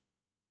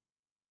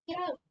 Get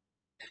out.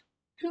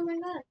 Oh my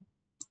god.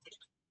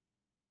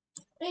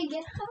 Hey,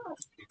 get out.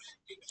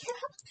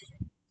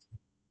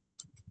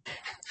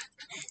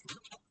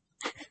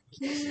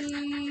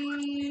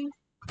 Okay.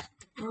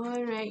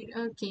 Alright,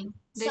 okay.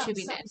 That should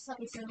be that.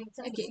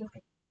 Okay.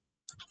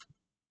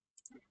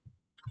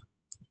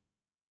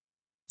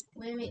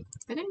 Wait.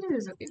 I think this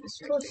is a bit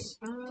distracting.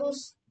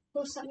 Close,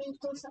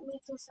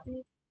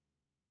 submit.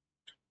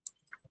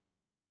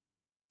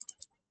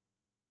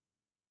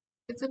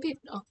 It's a bit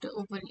of the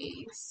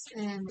overlays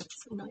and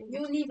it's annoying.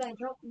 You Levi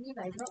drop.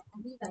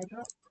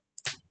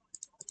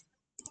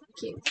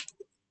 Okay.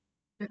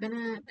 We're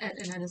gonna add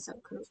another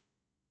subgroup.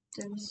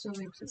 Then so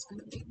we're just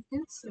gonna make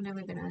this and then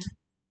we're gonna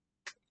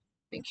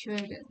make sure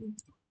that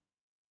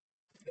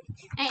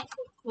hey,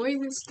 why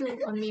is it still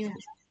on me?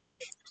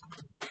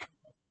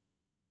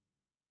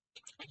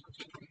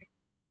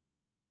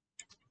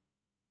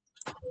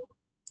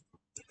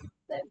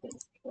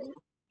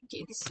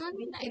 Okay, this one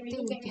I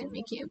think we can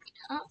make it a bit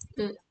up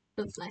the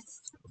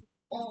flash.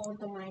 Oh,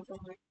 don't worry.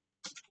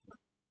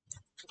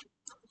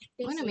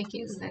 I wanna make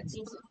it less.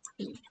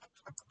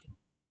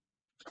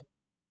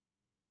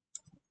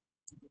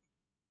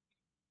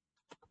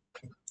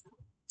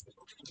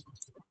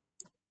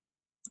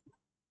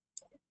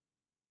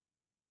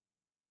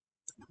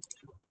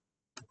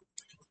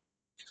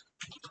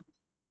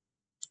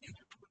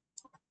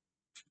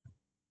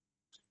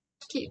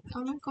 Okay,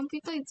 on my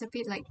computer it's a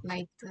bit like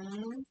lighter.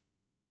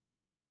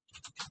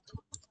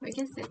 I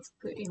guess that's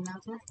good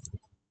enough.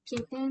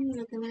 Okay, then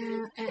we're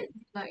gonna add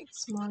like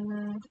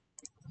smaller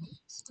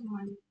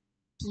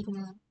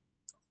thinner.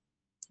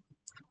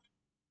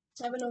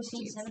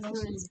 706. So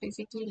it's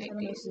basically like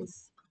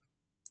this.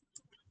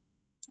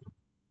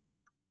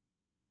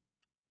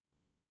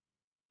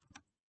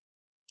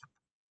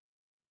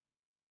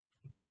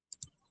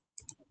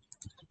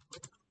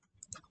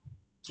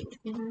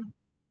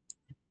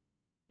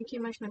 Okay,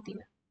 much more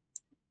thinner.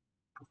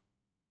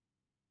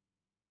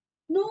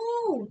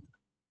 No!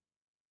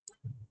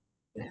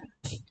 Yeah,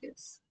 like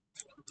this.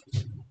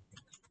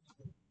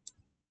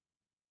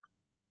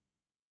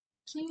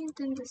 Okay,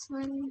 then this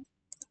one,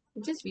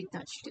 just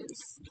retouch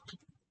this.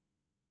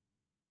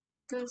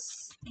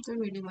 Because I don't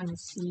really want to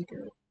see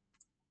the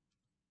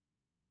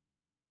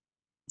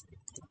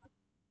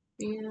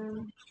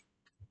real.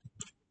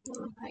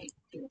 We'll hide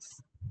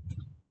this.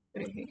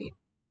 But I hide it.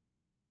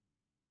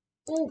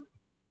 Oh!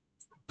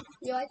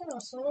 Yo, I thought it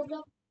was solo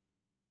block.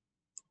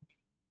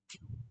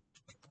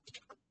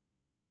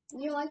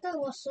 Yo, I thought it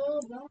was solo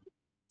block.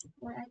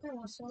 Wait, I thought it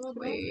was solo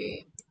block.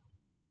 Wait.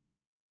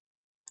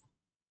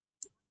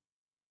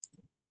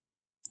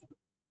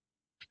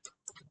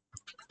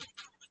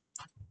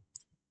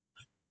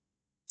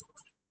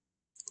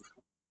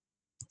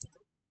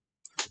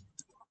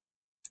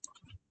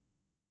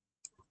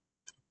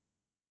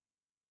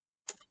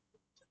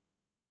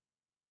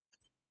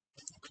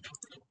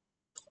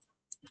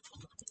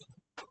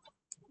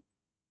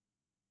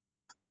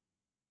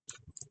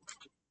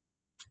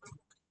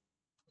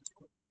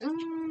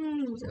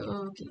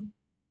 Okay.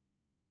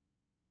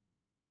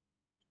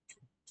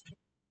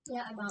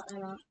 Yeah, I'm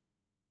out.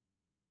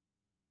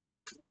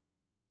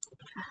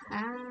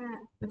 Ah,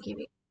 okay,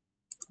 wait.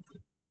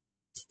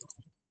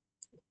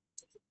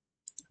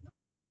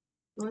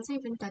 Was I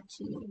even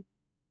touching?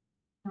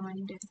 No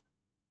wonder.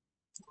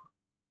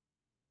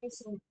 I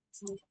see.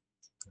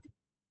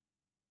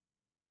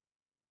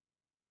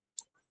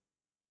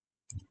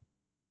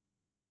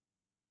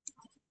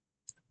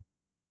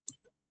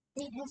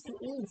 It has to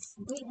ace.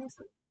 It has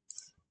to.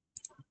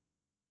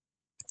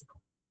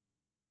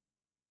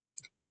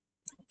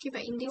 Okay,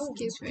 but in this No,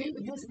 case, right, it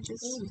we have has to to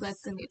just ace.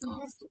 flatten it It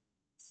off. has to.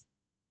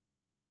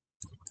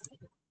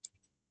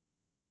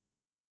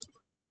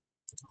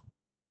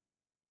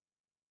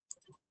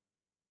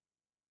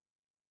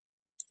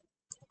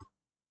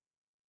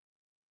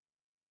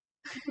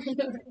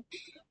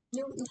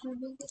 No, if you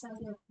make this out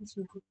of this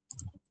will be.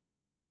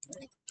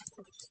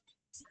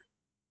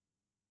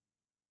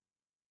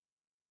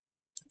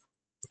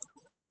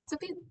 It's a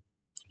bit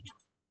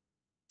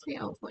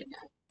awkward.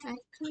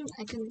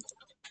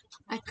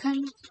 I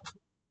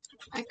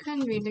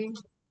can't really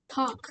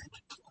talk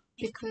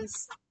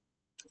because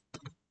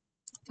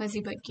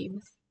Fuzzy Bird Game.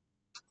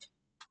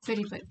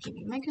 Fuzzy Bird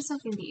Gaming.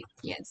 Microsoft indeed.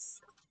 Yes.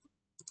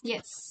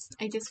 Yes.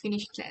 I just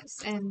finished class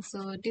and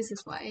so this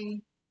is why.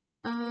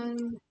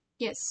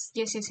 Yes.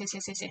 I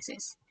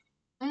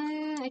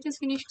just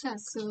finished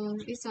class, so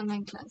it's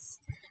online class.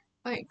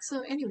 Alright,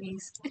 so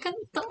anyways, I can't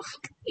talk.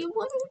 It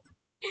won't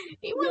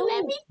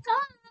let No. me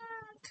talk.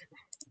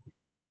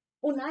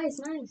 Oh, nice.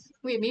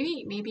 Wait,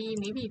 maybe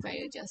if I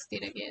adjust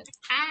it again.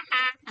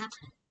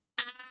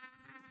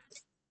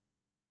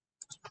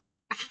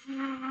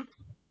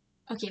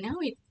 Okay, now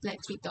it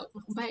lets me talk,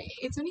 but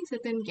it's only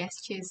certain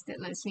gestures that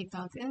lets me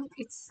talk, and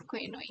it's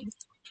quite annoying.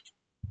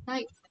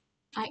 Like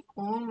like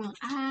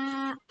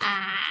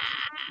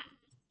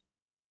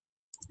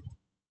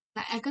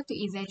I got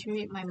to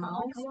exaggerate my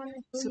mouth, Come on.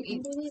 so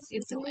You can do this.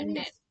 it's the one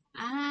that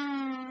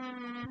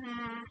ah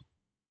ah.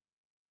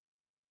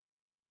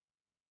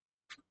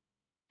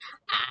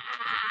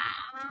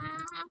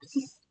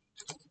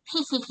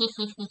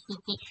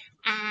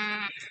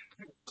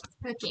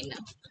 Okay, no.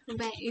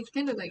 But it's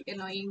kind of like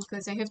annoying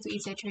because I have to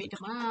exaggerate the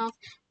mouth.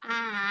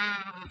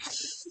 Ah.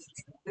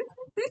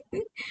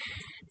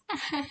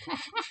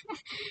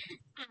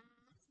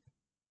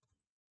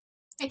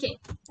 Okay,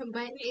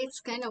 but it's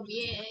kind of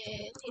weird.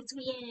 It's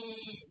weird.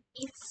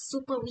 It's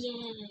super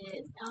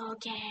weird.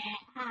 Okay.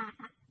 Ah.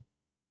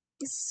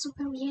 It's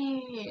super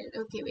weird.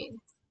 Okay, wait.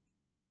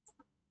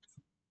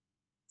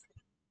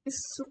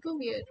 It's super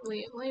weird.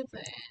 Wait, what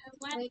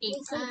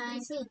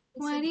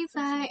if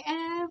I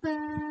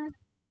ever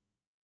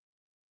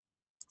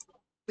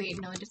wait,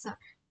 no, that's not.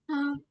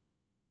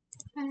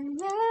 I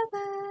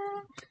never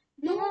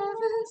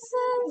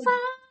survive.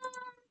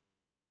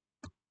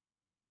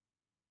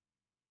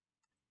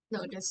 No,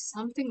 there's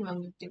something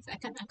wrong with this. I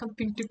can't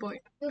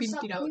pinpoint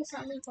it out.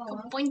 I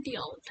can point it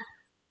out.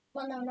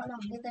 No.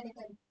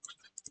 Later.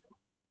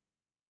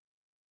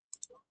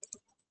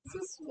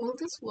 Will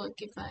this work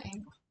if I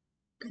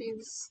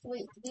increase?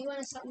 Wait, do you want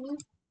to stop me?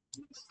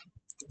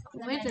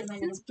 Where does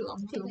this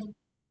belong to?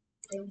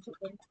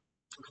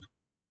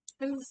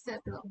 Where does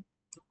that belong?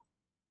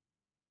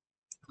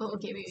 Oh,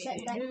 okay, wait. Where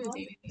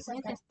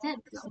does that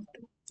belong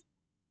to?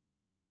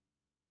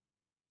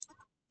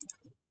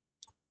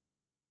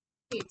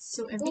 Wait,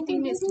 so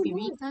everything needs to be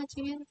retouched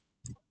again?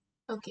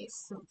 Okay,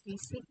 so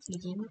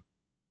basically,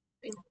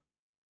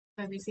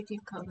 I basically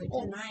covered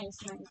Oh, this. nice.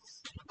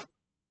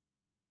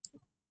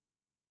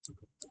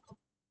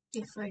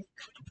 If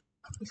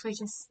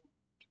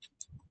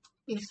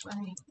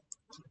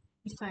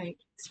I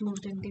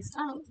smoothen this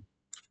out,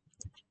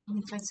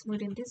 and if I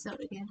smoothen this out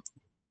again,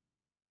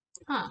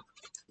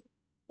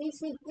 if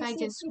I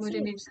just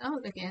smoothen this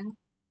out again,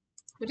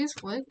 would this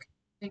work?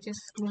 I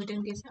just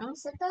smoothen this out.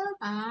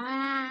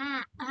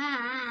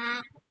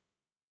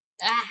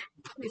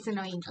 It's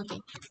annoying. Okay,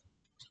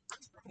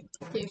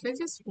 if I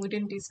just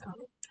smoothen this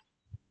out,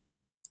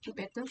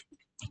 better.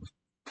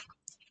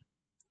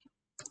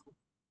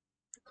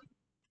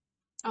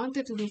 I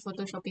wanted to do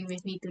photoshopping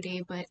with me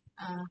today, but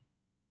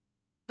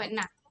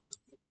nah,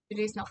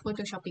 today's not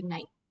photoshopping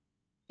night.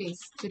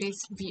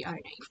 Today's VR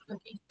night.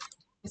 Okay,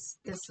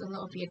 there's a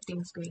lot of weird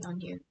things going on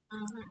here.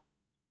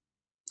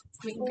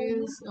 Make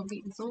this a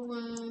bit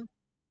lower.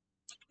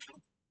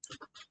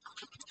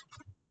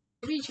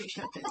 Maybe you should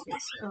shorten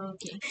this.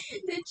 Okay.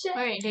 The chat,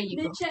 Alright, there you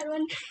the go. chat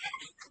one.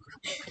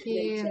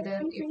 Okay, and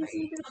then if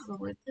I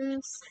forward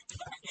this,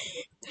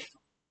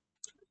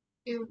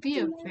 it will be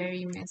a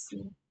very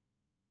messy.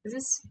 Let's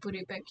just put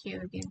it back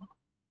here again.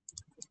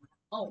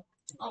 Oh,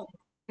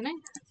 Can I?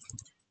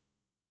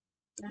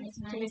 nice,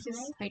 Can I nice, just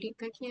nice. hide it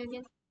back here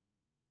again?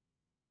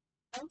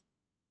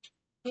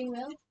 Doing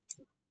well.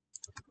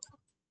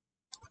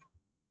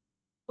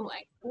 Oh,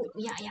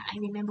 yeah, I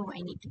remember what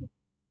I need to do.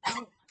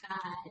 Oh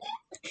god.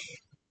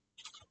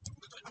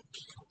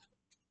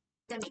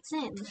 That makes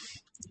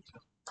sense.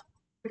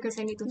 Because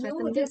I need to No,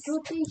 flatten there's this.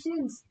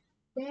 rotations.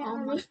 There Oh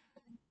are my,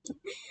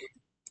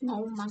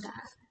 oh my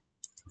god.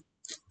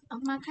 Oh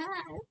my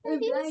god. What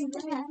is blind,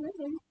 that?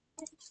 blind.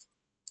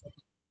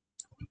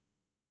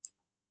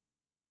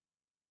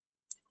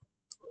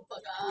 Oh my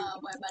god,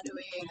 why am I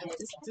doing? I'm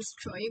just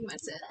destroying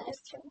myself.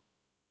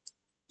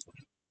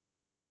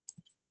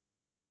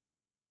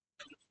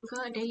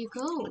 God, there you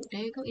go.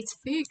 There you go. It's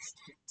fixed.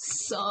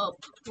 Sup.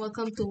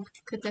 Welcome to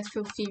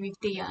Catastrophe with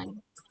Dayan.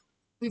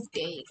 With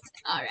Date.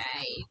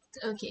 Alright.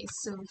 Okay,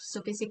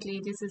 so basically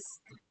this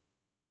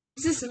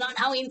is not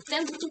how we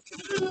intended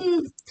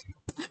to.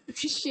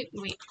 Shit,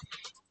 wait.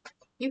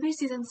 You guys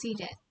didn't see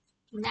that.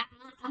 Nah,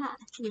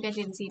 you guys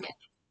didn't see that.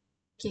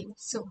 Okay,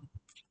 so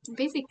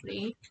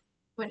basically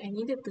what I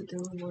needed to do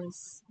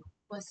was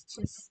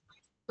just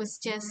was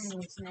just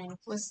Nice.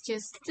 was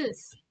just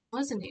this,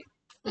 wasn't it?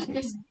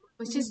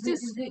 Was just this,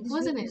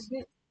 wasn't it?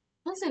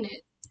 Wasn't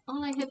it?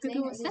 All I had to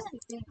do was that,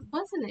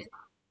 wasn't it?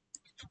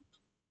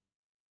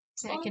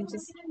 So I can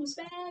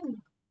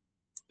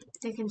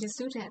just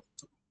do that.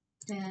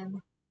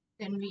 Then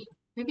we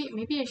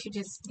maybe I should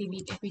just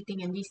delete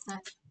everything and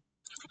restart.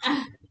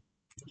 Ah,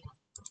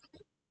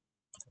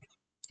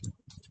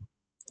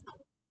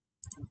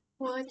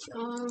 watch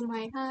all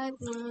my hard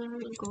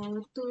work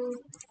go to.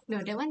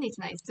 No, that one is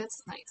nice.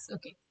 That's nice.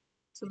 Okay.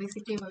 So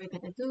basically, what we're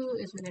gonna do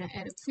is we're gonna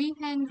add a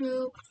freehand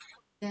group.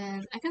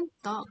 Then I can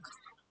talk.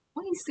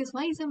 What is this?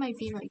 Why isn't my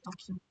V right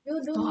talking?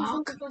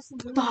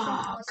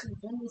 Talk.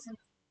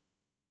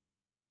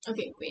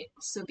 Okay, wait.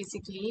 So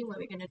basically, what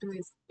we're gonna do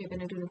is we're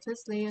gonna do the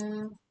first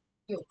layer.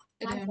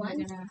 And then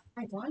we're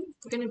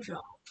gonna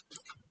draw.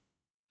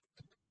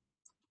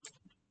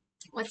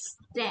 What's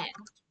that?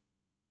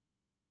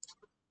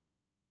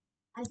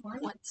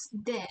 What's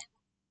that?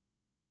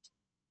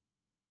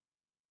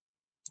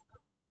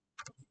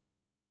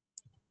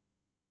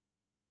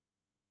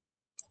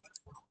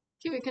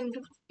 Okay, we can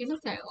do. It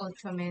looks like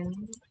Ultraman.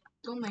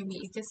 Don't mind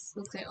me. It just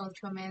looks like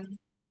Ultraman.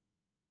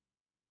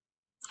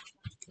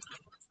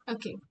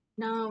 Okay,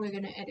 now we're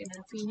gonna add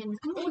another freehand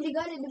group. Oh, they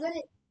got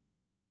it.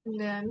 And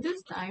then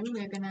this time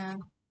we're gonna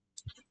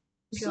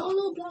draw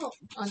Solo block.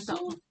 on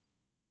top.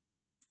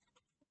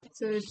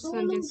 So this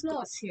one Solo just block.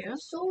 goes here.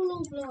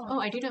 Solo block. Oh,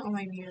 I did it on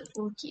my mirror.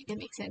 Okay, that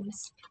makes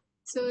sense.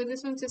 So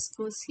this one just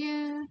goes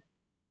here.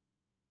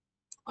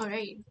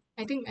 Alright,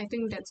 I think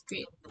that's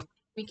great.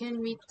 We can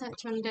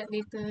retouch on that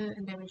later,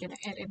 and then we're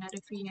gonna add another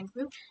freehand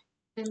group.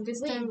 Then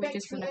this time we're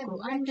just gonna go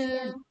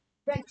under.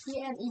 Rec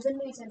 3M, even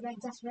though it's a rec,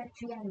 just rec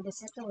 3M, the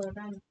setter will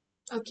run.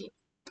 Okay.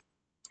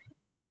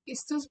 It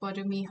still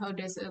bothers me how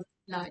there's a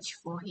large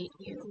forehead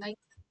here. Like,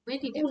 where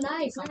did that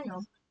forehead come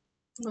from?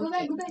 Go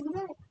back.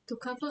 To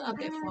cover up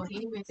that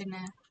forehead, we're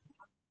gonna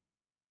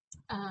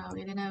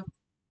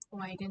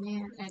widen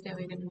it, and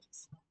then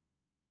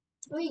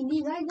Wait,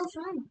 Levi, go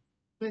front.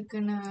 we're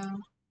gonna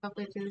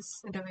cover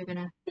this, and then we're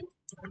gonna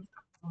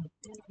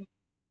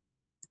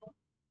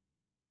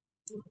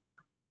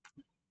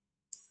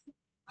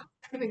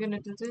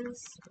do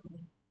this.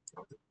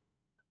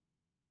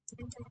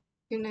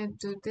 Gonna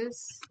do this.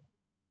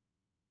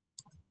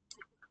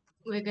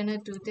 We're gonna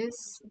do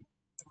this.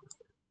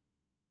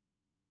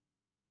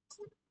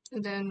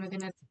 And then we're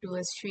gonna do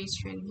a straight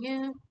strand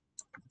here.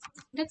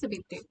 That's a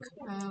bit thick.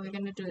 We're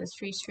gonna do a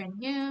straight strand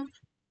here.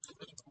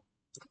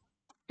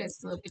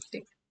 That's a little bit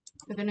thick.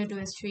 We're gonna do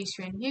a straight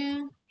strand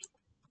here.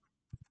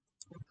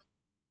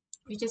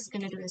 We're just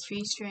gonna do a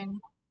straight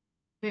strand.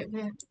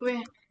 Where?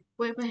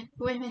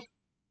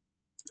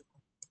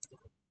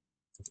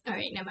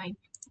 Alright, never mind.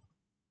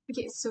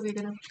 Okay, so we're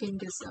gonna pin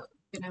this up.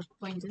 We're gonna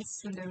point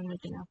this, and then we're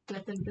gonna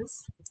flatten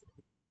this,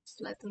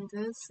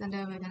 and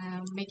then we're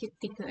gonna make it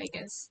thicker, I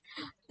guess.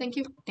 Thank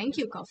you,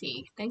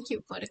 coffee. Thank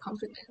you for the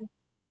compliment.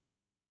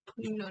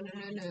 No.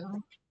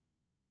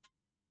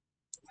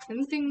 I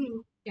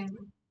think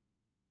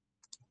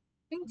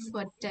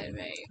for that,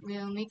 right,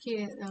 we'll make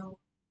it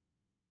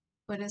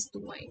for us to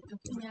white.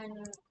 Okay.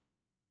 Yeah.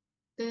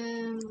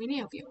 Then we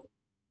need a bit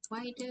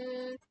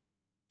wider.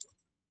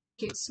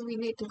 Okay, so we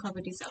need to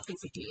cover this up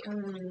basically.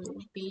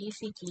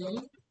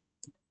 Basically,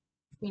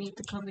 we need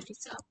to cover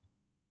this up.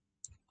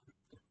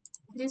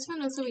 This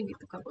one also we need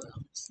to cover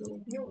up. So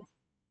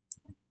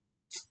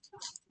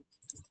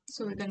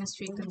we're gonna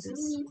straighten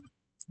this.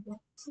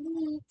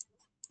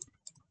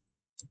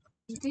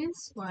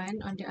 This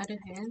one, on the other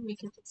hand, we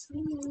can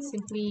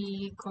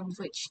simply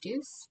converge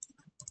this.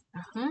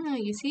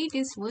 You see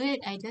this word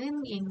I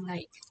learned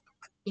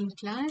in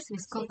class,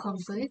 it's called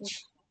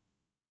converge.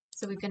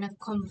 So we're gonna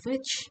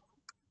converge.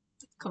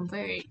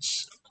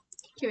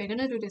 Okay, we're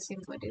gonna do the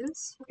same for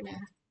this. We're gonna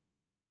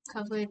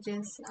cover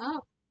this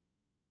up.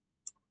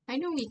 I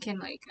know we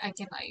can I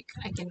can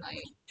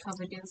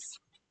cover this,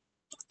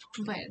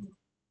 but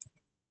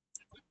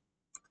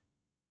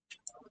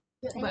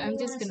I'm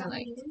just gonna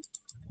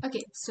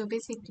okay. So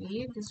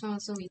basically, this one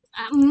also with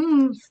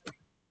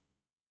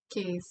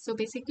okay. So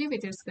basically,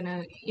 we're just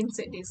gonna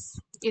insert this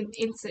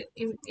insert.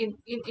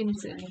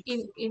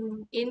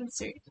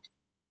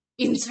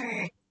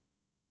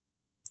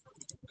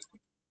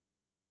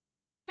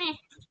 Eh,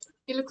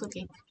 it looks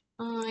okay.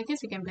 I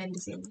guess we can blend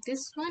this in.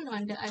 This one,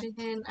 on the other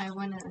hand, I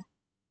wanna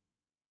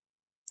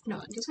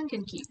no. This one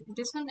can keep.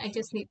 This one, I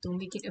just need to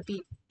make it a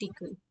bit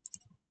thicker.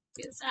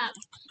 Yes, I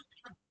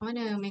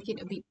wanna make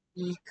it a bit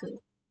thicker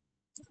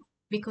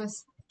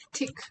because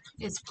thick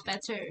is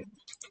better.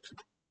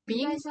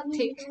 Being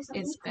thick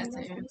is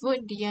better.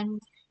 Vote Dian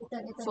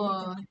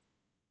for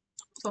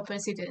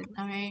president,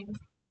 alright?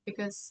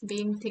 Because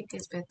being thick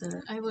is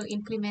better. I will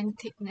implement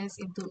thickness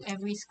into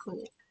every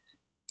school.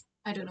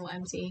 I don't know what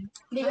I'm saying.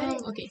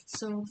 Okay,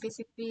 so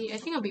basically, I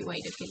think a bit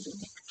wider can do.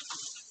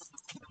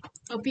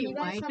 A bit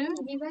wider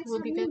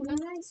will be better.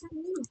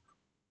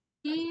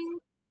 In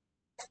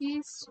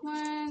this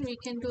one, we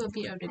can do a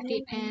bit of the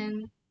dead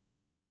end.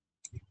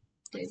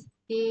 The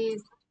dead.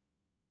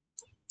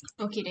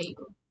 Okay, there you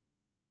go.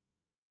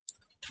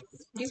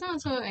 This one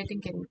also, I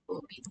think, can go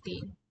a bit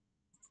thin.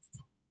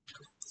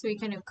 So we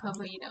kind of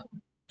cover it up.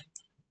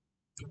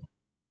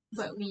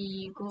 But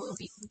we go a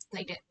bit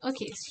like that.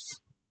 Okay.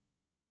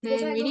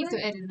 Then we need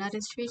to add another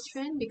stray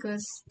strand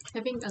because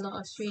having a lot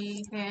of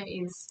stray hair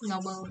is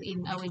normal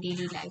in our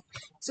daily life.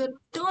 So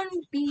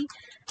don't be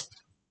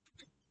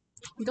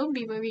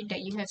worried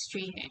that you have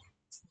stray hair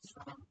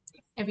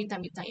every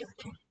time you tie your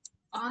hair.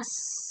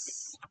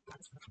 Us.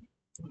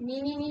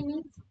 Me.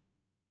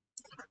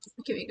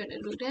 Okay, we're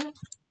gonna do that.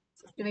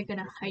 Then we're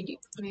gonna hide it.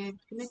 We're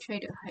gonna try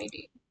to hide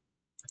it.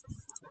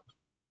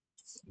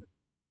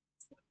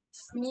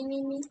 Me.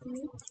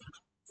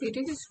 See,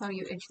 this is how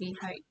you actually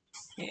hide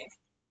hair.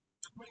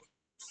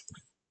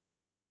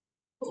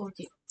 Oh,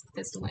 okay,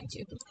 that's too much.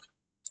 Okay.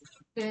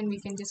 Then we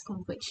can just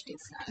converge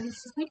this.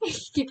 Why do I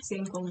keep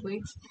saying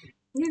converge?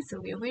 This is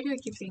so weird. Why do I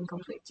keep saying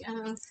converge?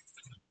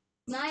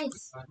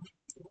 Nice.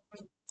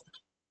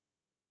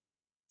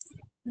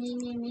 Me.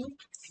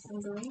 I'm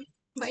doing.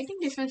 But I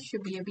think this one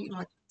should be a bit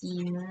more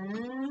thinner,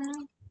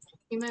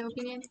 in my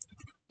opinion.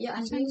 Yeah,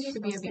 this one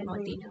should be a bit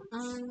more thinner.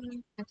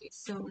 Okay,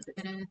 so we're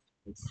gonna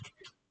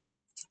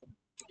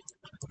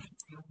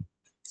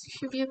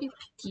should be a bit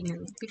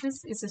thinner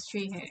because it's a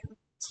stray hair.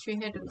 Stray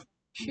hair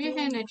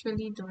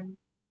naturally don't.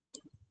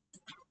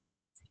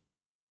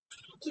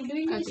 Keep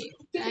doing this.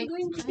 Okay,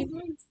 Keep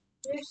going.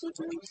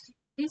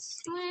 This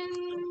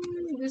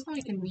one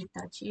we can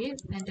retouch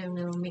it and then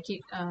we'll make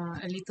it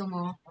a little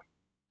more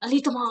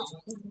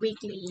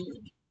wiggly.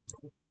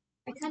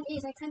 I can't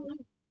eat.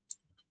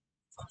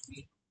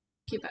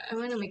 Okay, but I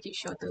want to make it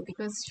shorter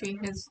because stray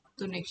hairs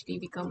don't actually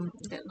become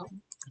that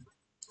long.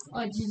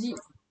 Oh, GG.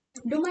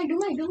 Don't mind.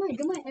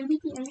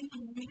 Everything.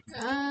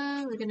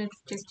 We're gonna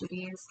just do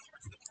this.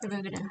 And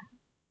we're gonna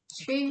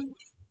stray.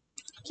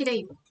 Okay, there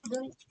you go.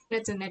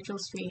 That's a natural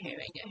stray hair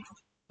right there.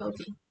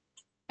 Okay.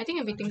 I think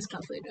everything's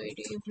covered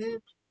already. We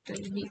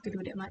don't need to do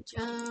that much.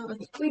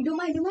 Okay. Wait, don't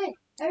mind.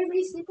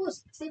 Everybody stay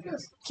close.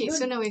 Okay,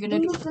 so now we're gonna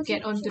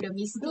get onto the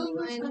Misty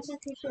one.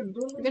 Concentration.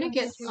 We're gonna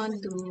get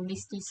onto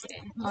Misty's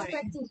hair.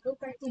 Alright. Go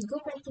practice.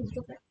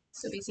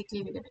 So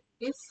basically we're gonna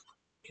do this.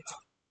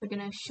 We're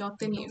gonna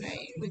shorten it,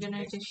 right? We're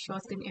gonna just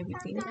shorten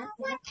everything.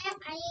 What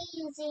app are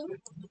you using?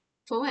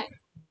 For what?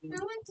 I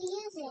want to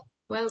use it.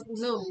 Well,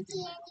 no. 3D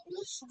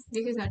animation.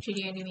 This is not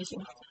 3D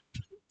animation.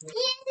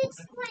 Yes,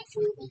 it's quite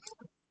 3D.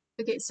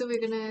 Okay, so we're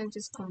gonna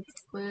just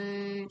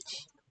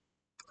converge.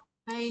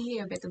 I need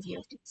a better view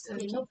of this.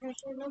 Okay. No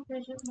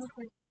pressure.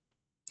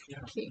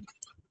 Okay.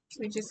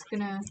 We're just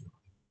gonna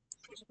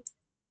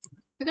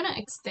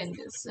extend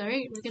this,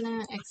 alright? We're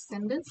gonna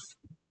extend this.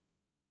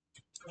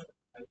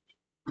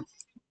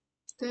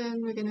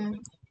 Then we're gonna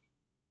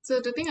so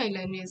the thing I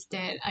learned is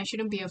that I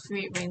shouldn't be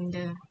afraid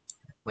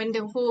when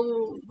the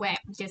whole web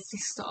gets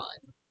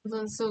distorted.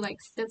 So like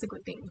that's a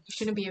good thing. You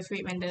shouldn't be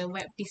afraid when the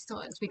web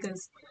distorts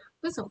because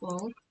first of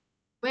all,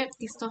 web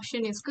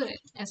distortion is good,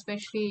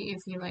 especially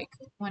if you like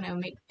wanna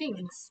make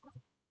things.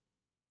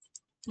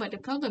 But the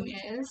problem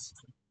is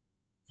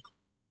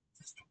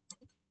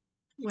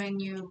when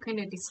you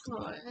kinda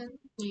distort,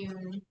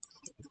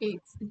 it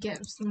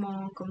gets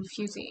more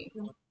confusing.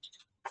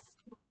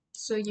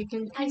 So you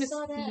can kind of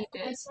see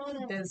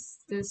that there's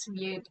this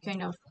weird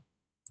kind of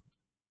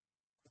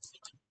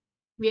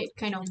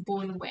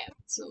bone web.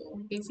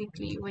 So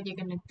basically what you're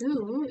gonna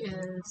do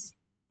is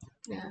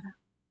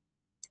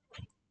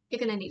you're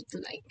gonna need to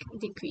like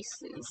decrease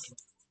this.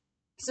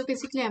 So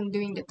basically I'm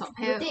doing the top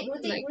hair.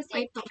 Rotate.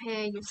 My top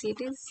hair, you see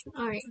this?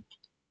 Alright.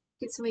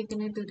 Okay, so we're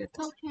gonna do the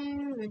top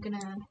hair. We're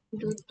gonna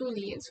do 2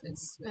 layers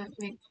first.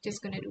 We're just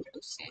gonna do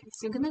 2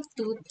 strands. You're gonna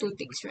do 2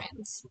 thick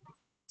strands.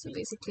 So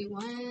basically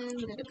 1,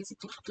 then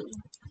basically 2.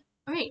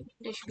 Alright,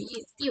 that should be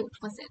it. Ew,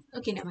 what's that?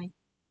 Okay, never mind.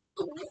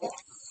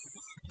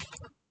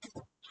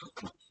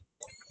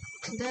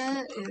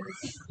 That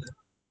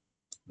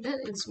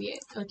is weird.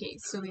 Okay,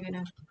 so we're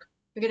gonna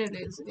do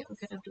this. We're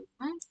gonna do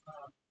one.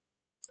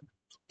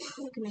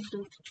 We're gonna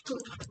do two.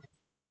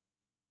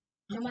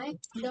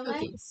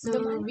 Okay, so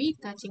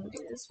retouching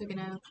this, we're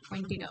gonna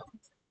point it out.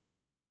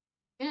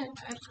 Yeah.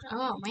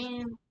 Oh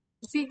man.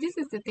 See, this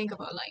is the thing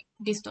about like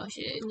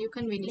distortion. You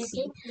can't really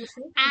see.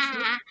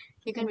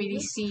 You can't really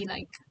see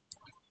like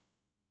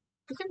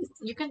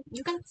you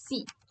can't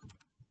see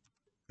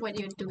what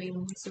you're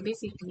doing. So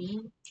basically,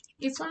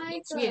 it's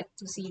weird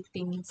to see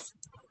things.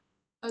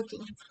 Okay.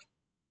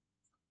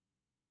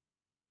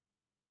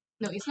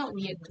 No, it's not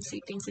weird to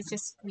see things. It's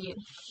just weird.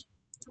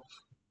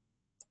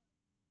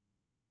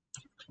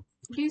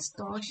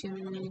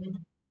 Distortion.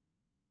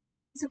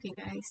 It's okay,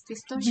 guys.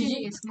 Distortion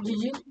is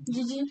cool.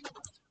 GG.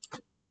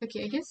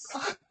 Okay, I guess.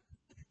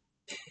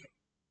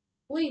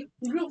 Wait,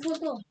 group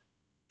photo.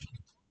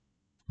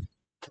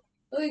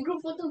 Wait,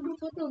 group photo.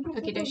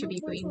 Okay, that should be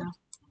good enough.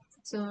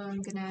 So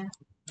I'm gonna.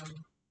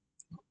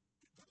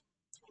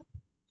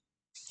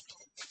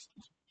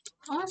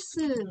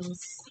 Awesome.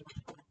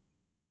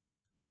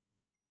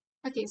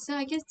 Okay, so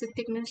I guess the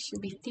thickness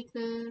should be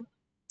thicker.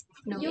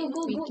 No, Yo, wait,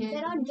 go, we go, can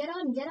get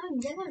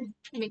on.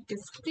 make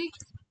this thick.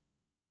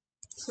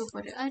 So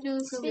for the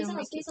others, so Space we'll out,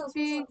 make space it out,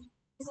 thick.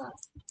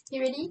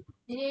 You ready?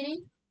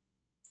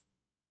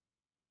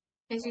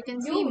 As you can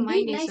Yo, see, do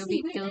mine it is a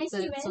nicely, bit do it nicely,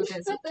 tilted, man. so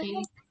that's What the okay.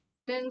 heck?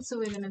 Then, so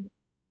we're gonna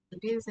do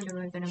this, and then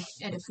we're gonna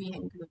add a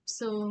freehand group.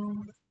 So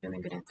then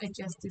we're gonna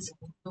adjust this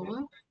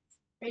lower.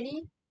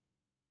 Ready?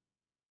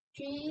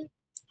 3.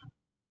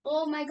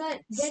 Oh my god.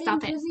 Get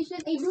Stop in it. position.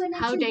 Hey, do an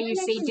action. How dare you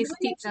say do these an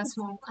tits are action.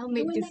 small? I'll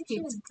make Do an these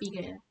action. tits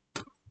bigger.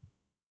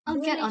 I'll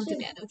Do get an onto action.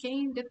 that,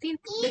 okay? The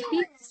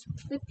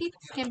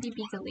tits can be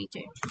bigger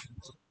later.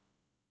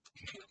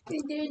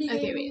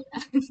 Okay, wait.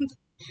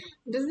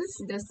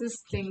 There's this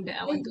thing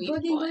that I want to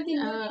import.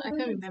 I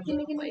can't remember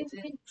what is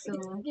it.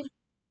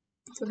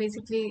 So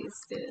basically,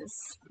 it's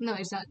this. No,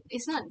 it's not.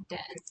 It's not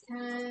that.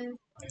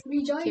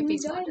 Rejoin.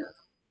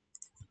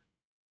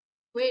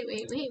 Wait.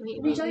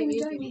 Rejoin.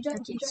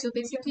 Okay, so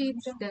basically,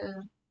 it's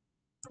the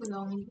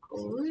long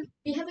code.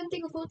 We haven't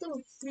taken a photo.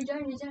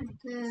 Rejoin.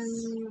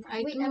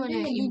 I Wait, do I'm want to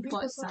doing a debrief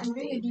import also. I'm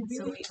doing a something. debrief.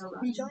 So wait, hold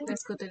on. Rejoin.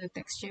 Let's go to the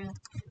texture. I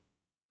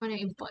want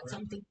to import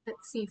something.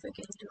 Let's see if I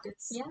can do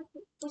this. Yeah,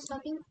 who's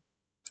talking?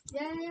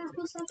 Yeah,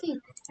 who's talking?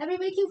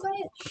 Everybody keep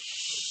quiet.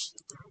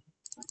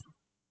 Oh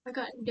my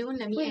god, they won't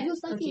let me Wait, add. who's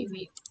talking? Okay,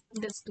 wait.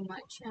 That's too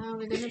much.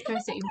 We're gonna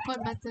press the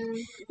import button.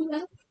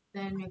 Yeah.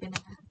 Then we're gonna.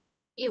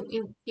 Ew.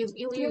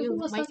 Who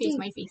was My talking?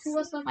 face. Who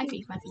was talking? My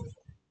face.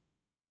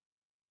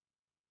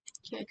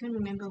 Okay, I can't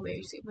remember where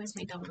is it. Where's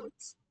my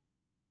downloads?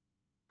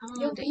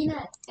 Yo, There you go.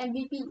 Peanut,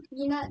 MVP.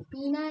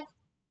 Peanut.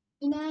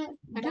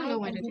 I don't know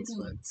whether MVP. this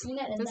works.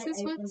 Peanut and Does that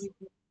this work?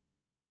 MVP.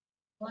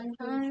 1,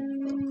 2, 3,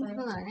 4, 5.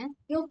 Hold on.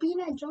 Yo,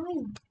 Peanut,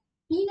 join.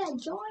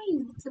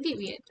 It's a bit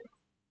weird.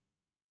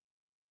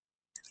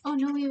 Oh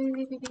no, wait.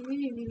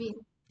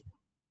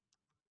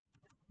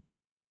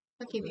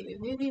 Okay, wait.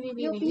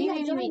 Yo,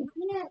 Peanut, join.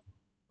 Peanut,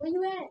 where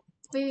you at?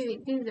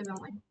 Wait, this is the wrong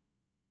one.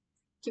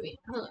 Okay, wait,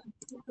 hold on.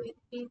 Wait,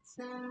 it's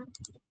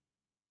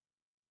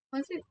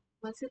was it?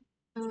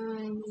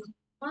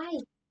 Why?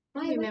 I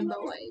don't remember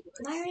what it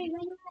was. Where you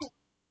at?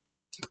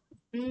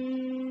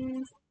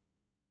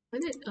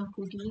 Was it a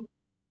hoodie?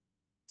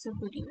 It's a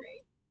hoodie,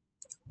 right?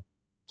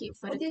 Okay,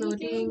 for What the did you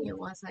clothing, do? it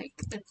was like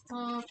a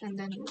top, and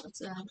then it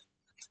was a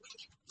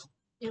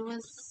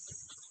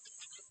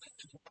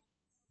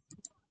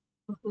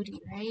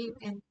hoodie, right?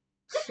 And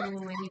so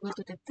when you go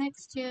to the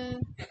texture,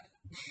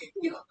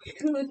 Yo,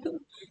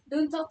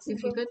 don't talk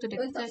if you go to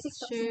the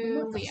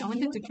texture, wait, I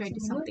wanted to try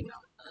this something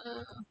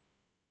out.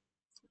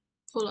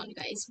 Hold on,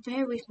 guys,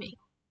 bear with me.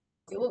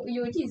 Yo,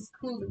 this is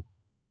cool.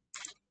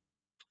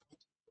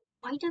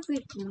 Why does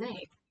it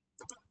lag?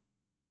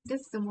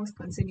 This is the most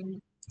concerning me.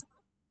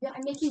 Yeah,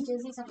 I'm making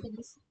jerseys after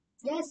this.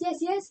 Yes.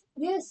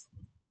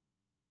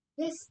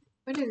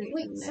 Why does it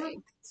Wait, lag?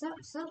 stop.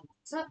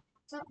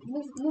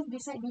 Move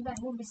beside Levi.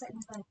 Move beside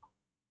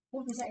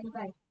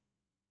Levi.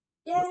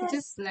 Yes. It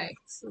just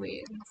lags.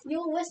 Wait,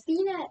 Yo, where's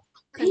Peanut?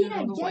 can't Peanut,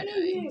 remember get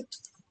in here.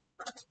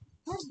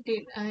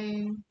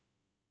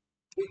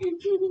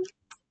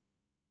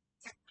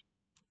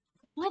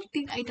 what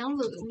did I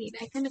download? Wait,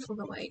 I kind of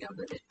forgot what I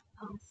downloaded.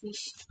 Oh,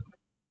 fish.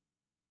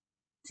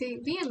 See,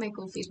 me and my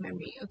goldfish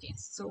memory. Okay,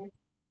 so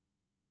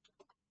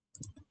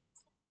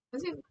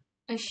was it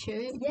a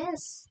shirt?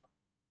 Yes.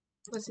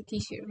 Was a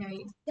t-shirt,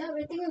 right? Yeah,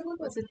 we're taking a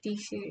photo. Was a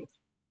t-shirt.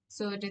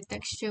 So the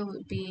texture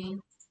would be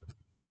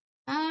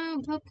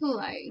purple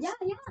eyes. Yeah.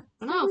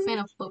 I'm not a fan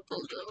of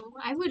purple though.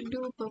 I would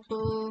do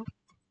purple.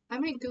 I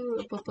might do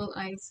a purple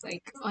eyes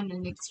like on the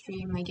next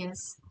stream, I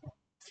guess.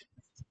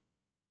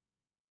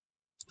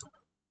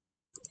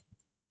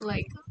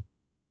 Like,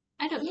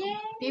 I don't know.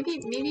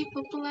 Maybe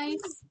purple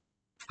eyes.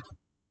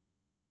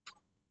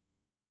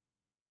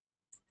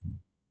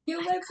 Yo,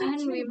 I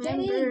can't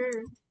remember.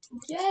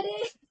 Get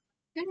it.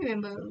 Can't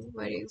remember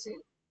what is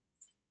it.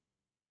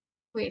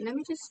 Wait, let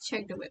me just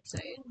check the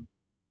website.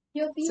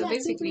 Yo, So Peanut,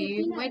 basically,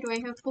 quickly, why Peanut. do I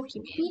have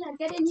Pokemon? Peanut,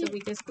 get in So here. we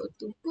just go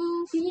to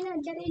Booth.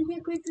 Peanut, get in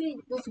here quickly.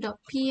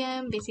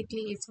 Booth.pm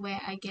basically is where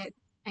I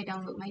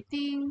download my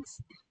things.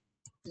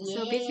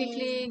 So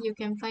basically, you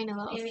can find a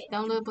lot of Wait,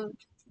 downloadable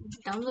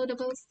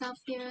stuff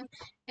here,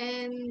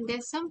 and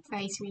there's some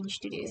price range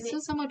to this. So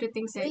some of the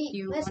things that wait,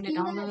 you where's want to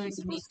Peanut? download, She's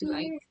you need supposed to to be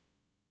like here.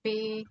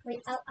 pay.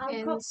 Wait, I'll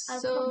And crop them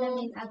so,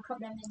 in. I'll crop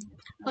them in.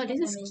 oh, this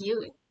is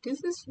cute.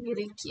 This is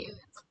really cute.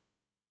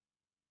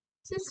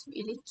 This is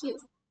really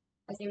cute.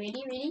 Okay,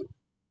 ready?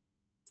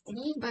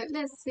 But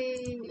let's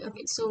say,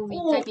 okay, so we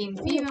Oh, type in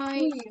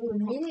Vroid.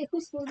 really?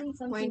 Who's holding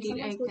something? Why did I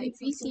Someone's holding type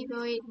VC something.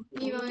 Void,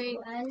 Vroid,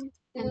 One,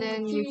 and two,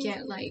 then you three.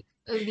 get like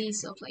a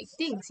list of like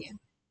things here.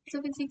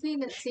 So basically,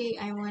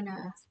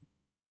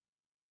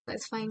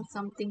 let's find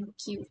something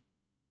cute.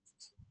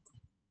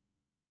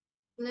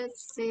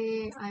 Let's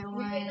say I Wait,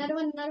 want, another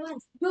one.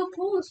 Do a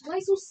pose. Why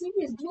so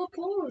serious? Do a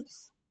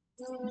pose.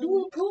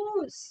 Do a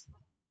pose.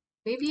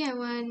 maybe I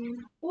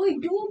want, Oi,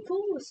 do a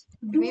pose.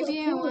 maybe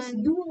I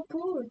want, Do a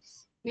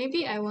pose.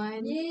 maybe I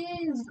want,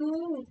 Yes,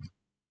 go.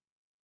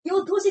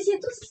 Yo, toast is here.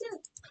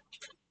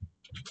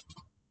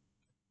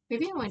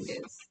 maybe I want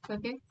this,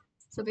 okay?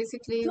 So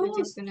basically, we're just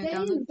Toast, gonna get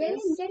download in.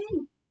 this.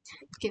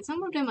 Okay,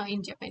 some of them are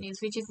in Japanese,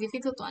 which is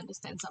difficult to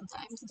understand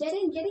sometimes. Get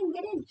in.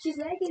 She's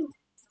lagging.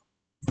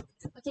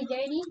 Okay, get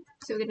ready.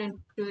 So we're gonna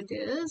do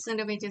this, and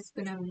then we're just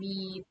gonna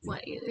read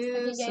what it Okay,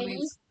 is. So get ready.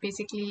 it's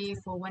basically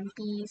for One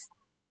Piece.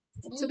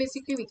 So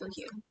basically, we go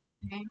here,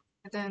 okay?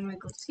 And then we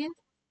go here,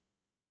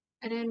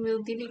 and then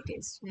we'll delete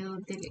this.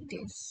 And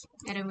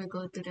then we'll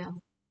go to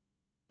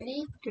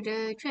Ready?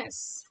 the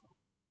dress.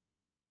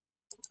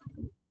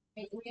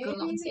 Go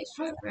long sleeve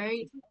strap,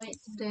 right? Wait, what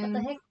Then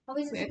the heck? How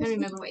is it wait, I can't supposed to be?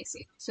 remember what it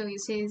said. So it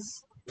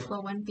says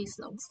for One Piece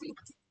long sleeve.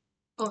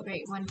 Oh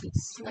right, One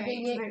Piece.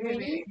 Okay, Right.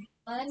 ready?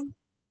 1,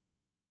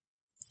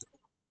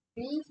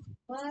 3,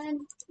 1,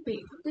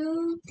 Wait,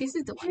 2, this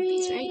is the One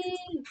Piece, 3. right?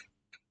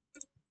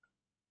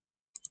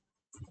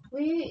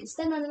 Wait,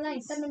 stand on the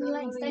line, stand So you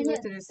go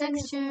to the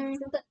texture.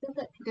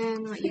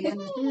 Then what you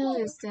wanna do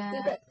is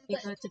that you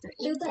go to the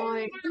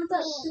import,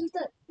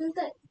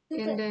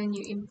 and then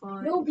you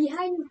import, No,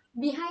 behind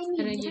me, and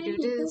then you do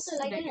this, tilted and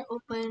like then you that.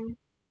 open.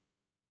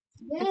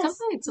 And Yes,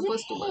 somehow it's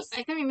supposed to work.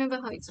 I can't remember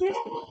how it's supposed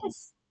to work.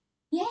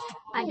 yes.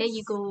 Ah, there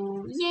you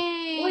go.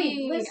 Yay!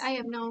 Wait, where's... I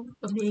am now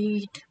a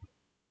maid.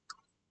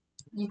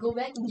 You go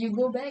back.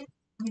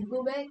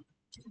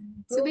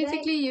 So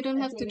basically, you don't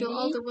have Okay, to do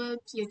all ready? the work.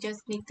 You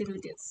just need to do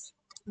this.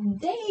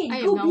 Dang, I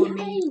am go now a behind.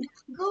 maid.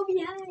 Go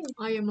behind.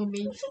 I am a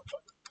maid.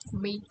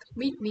 Maid.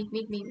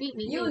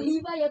 Yo,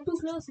 Levi, you're too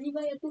close.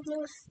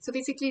 So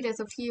basically, there's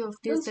a few of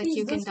this Don't that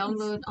you squeeze, can don't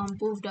squeeze. download on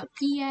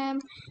booth.pm,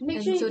 Make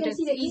and sure so you can that's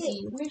see the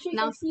easy. gate. Make sure you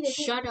Now can see the gate.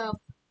 shut up.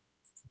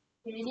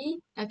 Ready?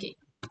 Okay.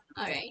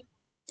 Alright.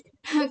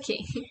 Okay.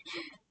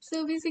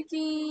 So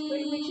basically,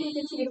 Make sure you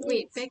can see the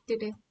wait. gates. Back to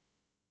the.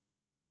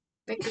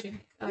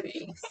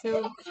 Alright.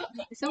 So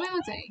where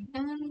was I?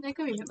 I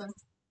can't remember.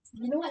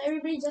 You know what?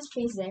 Everybody just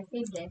face there.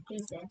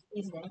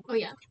 Oh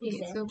yeah. Is Okay.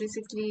 there? So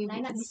basically, Line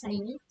we up just beside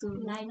need me. to.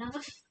 Line up.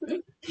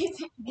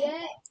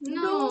 Yeah.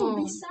 No.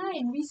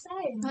 Beside.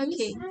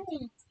 Okay.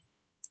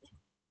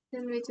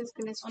 Then we're just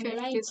gonna On the stretch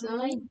line. this out.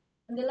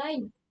 On the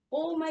line.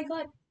 Oh my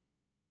god.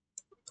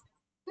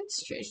 Let's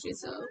stretch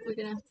this out.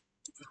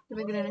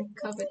 We're gonna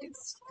cover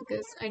this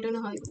because I don't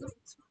know how it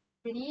looks.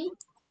 Ready?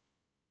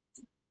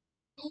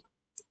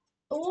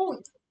 Oh.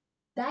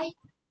 Die.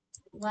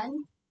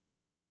 1,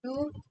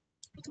 2,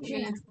 We're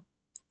 3. gonna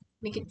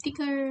make it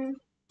thicker.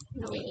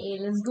 No, wait. Hey,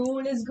 let's go.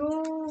 We're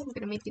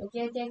gonna make it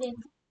Okay.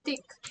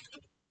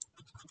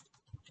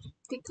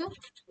 thicker.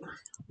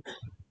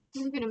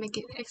 We're gonna make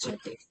it extra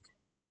thick.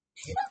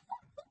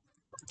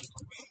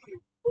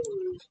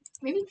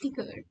 Maybe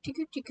thicker.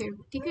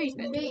 Thicker is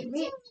better.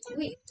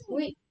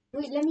 Wait.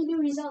 Let me do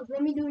results.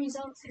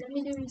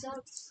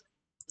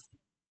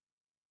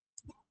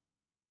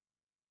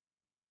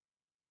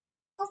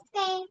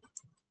 Okay.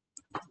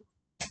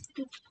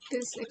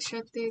 This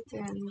extra thick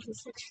and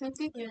this extra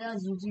thick. Yeah, that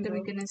was easy, Then bro.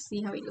 we're gonna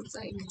see how it looks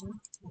like. Ew,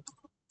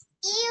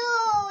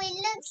 it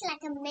looks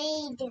like a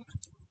maid.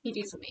 It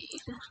is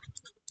made.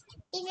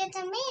 If it's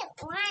a maid,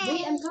 why?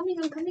 Wait, I'm coming.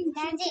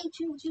 Does it?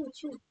 Chill.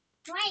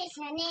 Why is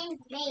her name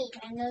maid?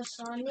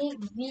 Panasonic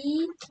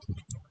V.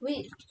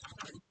 Wait,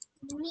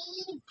 Me,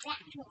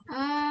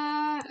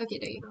 that. Okay,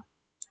 there you go.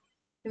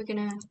 We're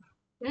gonna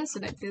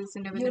select this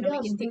and then we're Yo, gonna that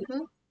make was it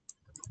thicker.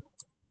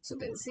 So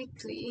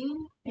basically,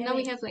 Wait, now we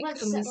wait, have like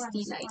what's a set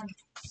misty one? light.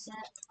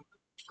 Set.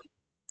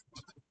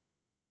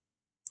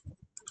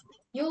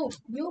 Yo,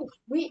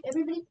 wait,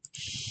 everybody.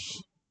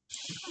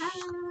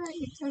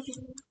 It's already.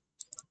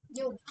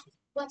 Yo,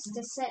 what's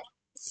the set?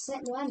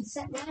 Set one.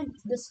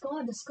 The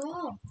score.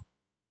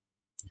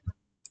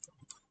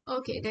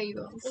 Okay, there you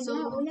go. Oh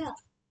So yeah.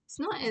 it's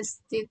not as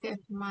thick as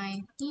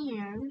my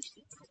ears,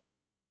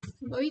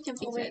 but we can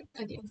fix wait. it.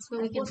 Okay, so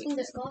we I'm can fix it.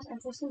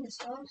 posting the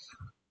scores.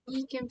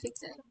 We can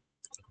fix it.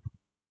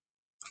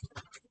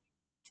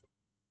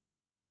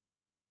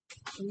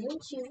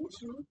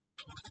 Chill.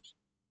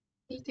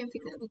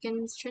 we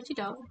can stretch it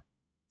out.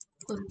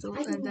 Also,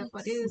 I think and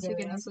for this, we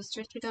can the- also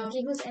stretch it out.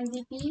 Okay, who's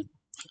MVP?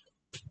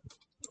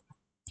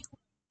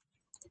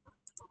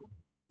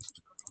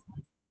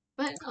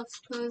 But of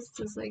course,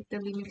 there's like the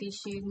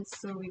limitations,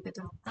 so we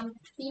better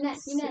Peanut.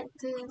 insert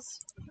this.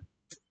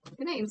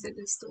 Can I insert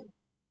this too?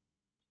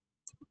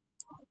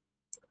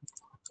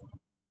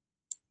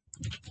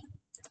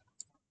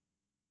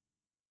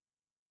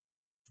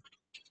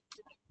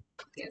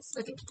 Yes,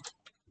 okay.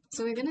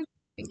 So we're gonna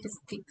make this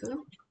thicker.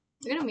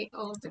 We're gonna make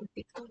all of them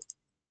thicker.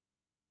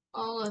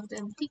 All of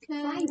them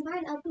thicker.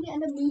 Fine, I'll put it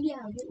under media.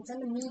 It's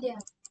under media.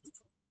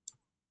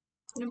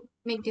 I'm gonna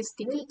make this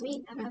thicker.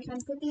 Wait, I'm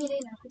putting it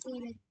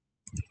in.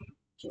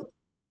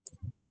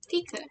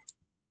 Thicker.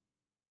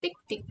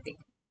 Thick.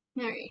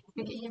 Alright,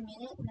 okay. Wait a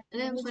minute.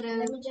 And then for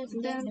Let me just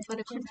get for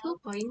the picture control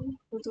point,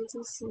 we'll do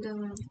this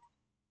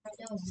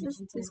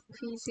just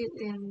squeeze it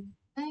in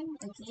time.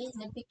 Okay,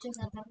 the pictures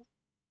are coming.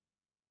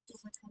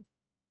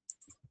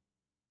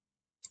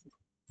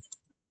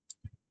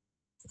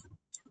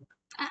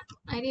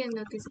 I didn't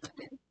notice about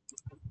that.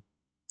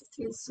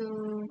 Okay,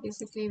 so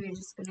basically we're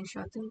just gonna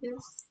shorten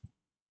this.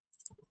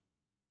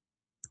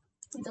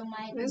 So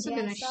We're also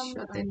gonna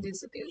shorten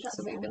this a bit,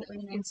 so we're gonna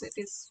insert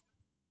this.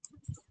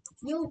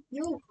 You,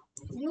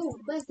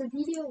 where's the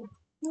video?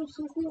 Who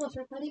was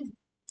recording?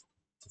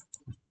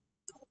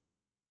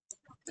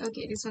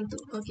 Okay, this one too.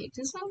 Okay,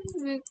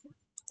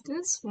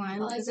 this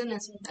one isn't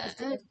as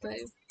bad, but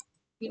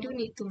we do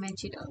need to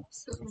match it up.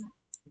 So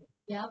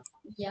Yep.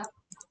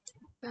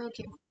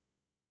 okay.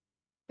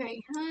 Right,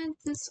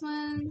 this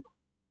one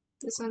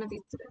a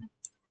bit too.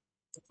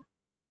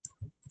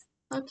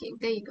 Okay,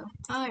 there you go.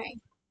 Alright.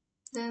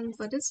 Then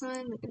for this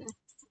one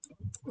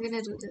we're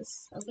gonna do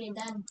this. Okay,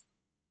 done.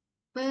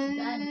 But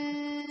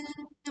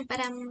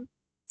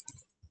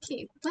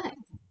okay, but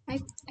I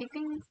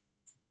think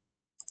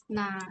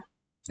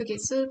okay,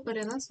 so for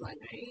the last one,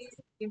 right?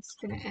 It's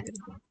gonna add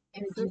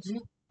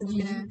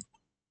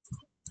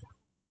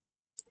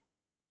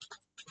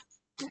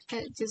gonna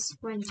add just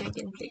one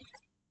gigantic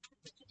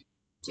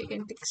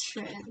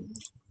strand.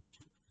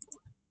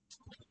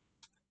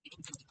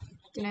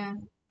 Gonna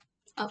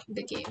up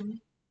the game.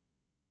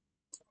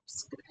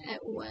 Just gonna add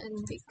one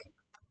big.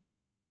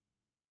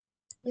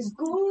 Let's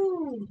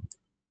go.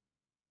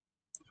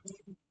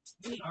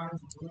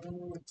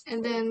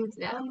 And then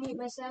I'll mute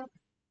myself.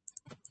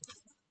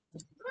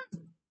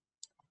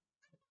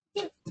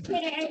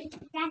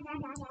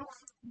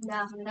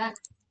 Dah.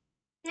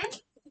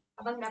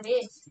 Abang dah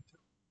habis.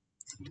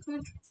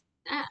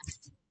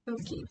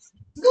 Okay.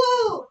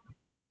 Go.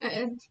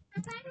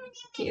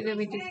 Okay, then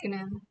we're just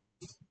gonna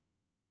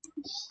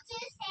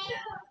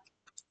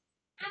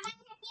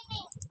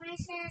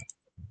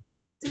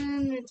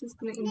then we're just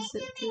gonna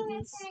insert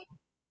this.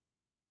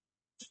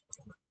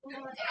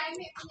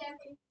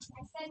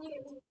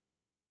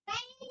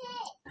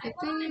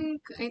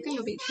 I think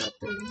a bit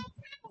shorter.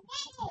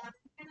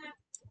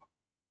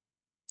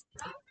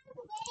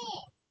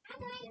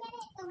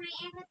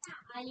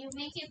 You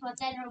make it for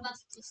 10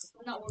 Robux. It's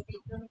not worth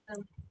it.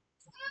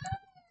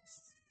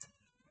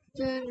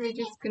 Then we're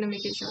just gonna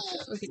make it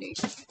shorter. Okay, there you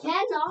go.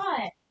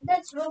 Cannot.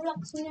 That's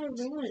Roblox winner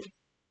rule.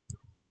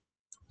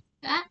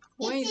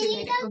 Why is it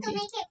like that? to Okay.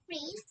 make it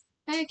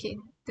free. Okay,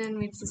 then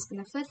we're just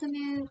gonna flatten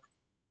it.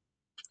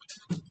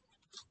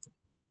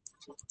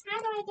 How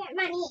do I get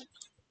money?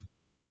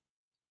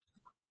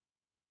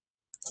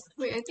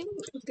 Wait, I think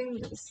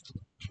this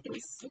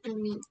I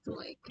need to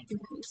like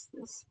increase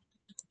this.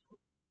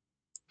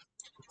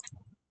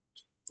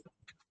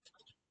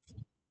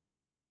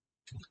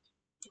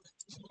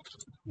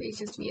 Wait, it's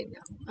just weird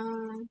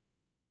now.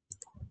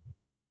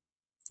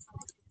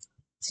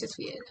 It's just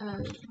weird.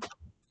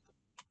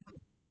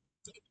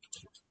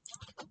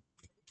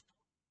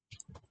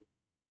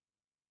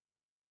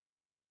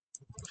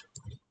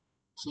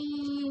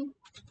 Okay.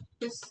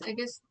 I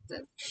guess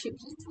that should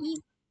be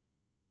it.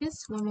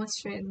 Just one more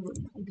strand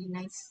would be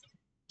nice.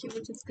 Okay,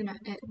 we're just gonna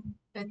add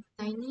a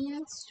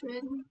tinier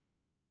strand.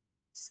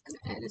 Just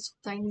gonna add a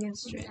tinier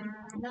strand.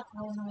 Not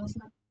powerhouse.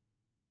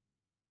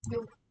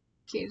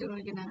 Okay, then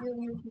we're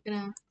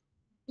gonna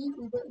Eat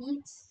Uber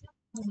Eats.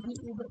 You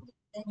eat Uber Eats,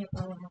 then your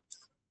powerhouse.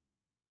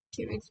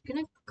 okay, we're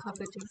gonna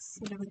cover this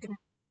and then we're gonna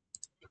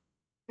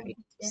write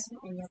this.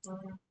 And your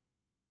powerhouse.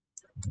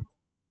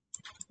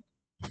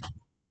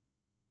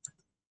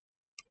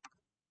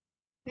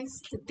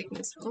 Where's the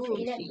thickness? Oh,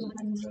 Say that okay. to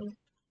Hanzo.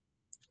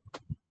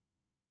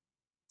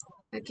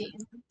 Okay.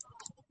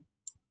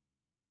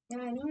 Yeah,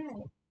 I know,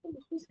 right?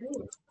 She's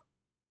good.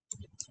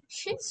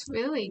 She's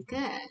really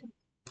good.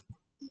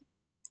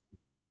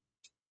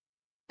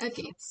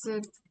 Okay, so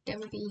that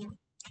would be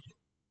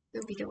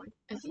the one.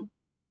 Okay.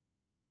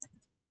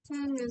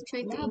 And we'll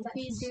try to Yeah, but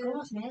she increase it.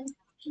 scores, man.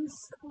 She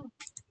scores.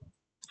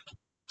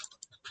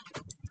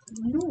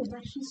 No,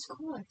 but she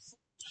scores.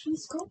 She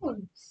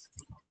scores.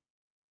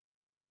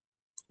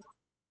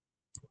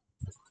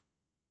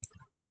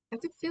 I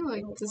do feel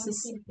like this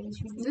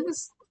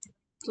is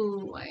too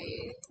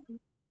wide.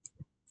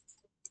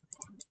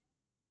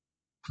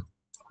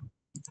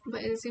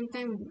 But at the same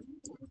time,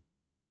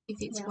 if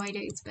it's Yeah.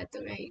 wider, it's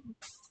better, right?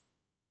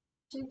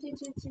 Okay,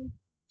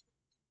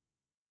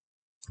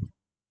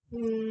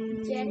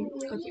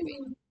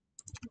 wait.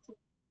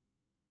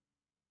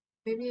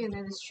 Maybe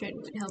another strand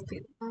would help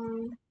it.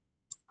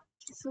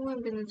 So what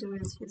I'm gonna do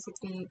is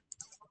basically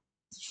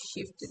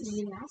shift this,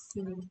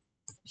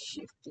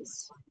 shift this,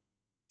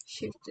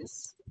 shift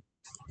this,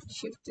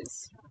 shift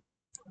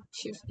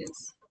this,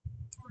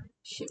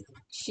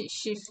 shift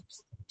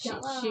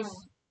this,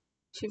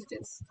 shift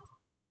this.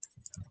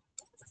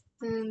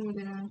 Then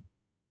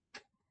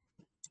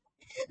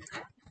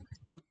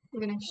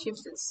we're gonna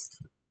shift this.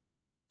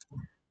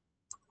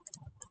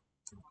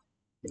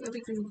 What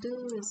we can do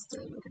is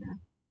we're gonna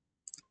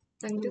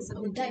bring this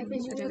up again,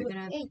 and then we're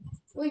gonna. Hey,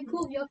 wait,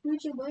 cool, your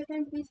future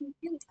boyfriend please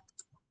you.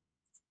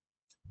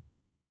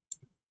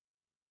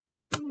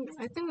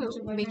 I think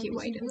we'll make it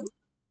wider.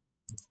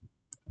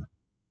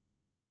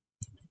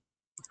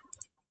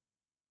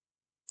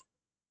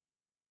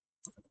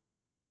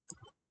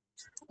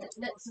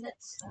 Let's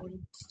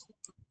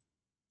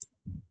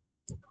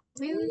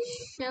We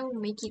shall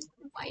make it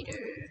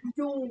wider.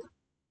 no.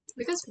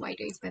 Because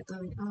wider is better,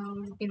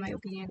 in my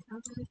opinion.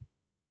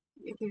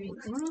 Okay, wait,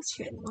 one more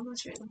strand.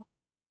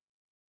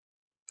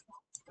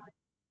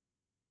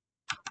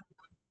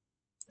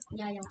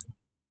 Yeah.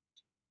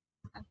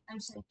 I'm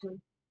sorry too.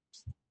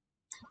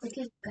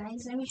 Okay,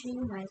 guys, let me show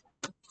you my.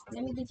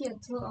 Let me give you a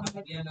tour of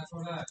my.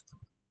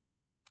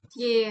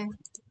 Yeah.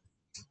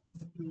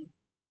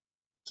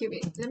 Okay,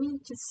 wait, let me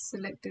just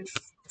select this.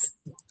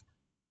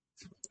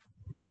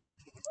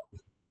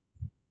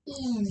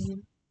 Easy.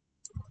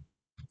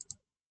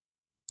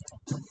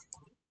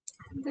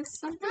 There's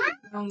something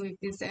wrong with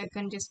this that I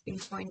can't just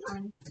pinpoint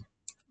on.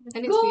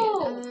 And it's Go!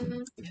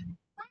 weird.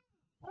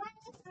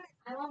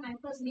 I want my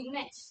first big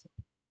match.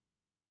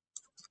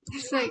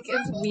 It's like,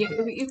 it's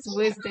weird. It's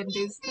worse than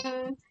this.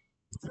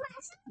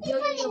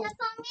 Yo.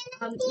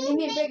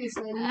 Limit break is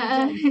a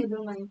religion, so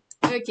don't mind.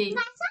 Okay.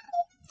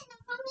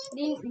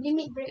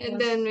 Limit break. And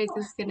then we're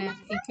just gonna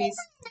increase.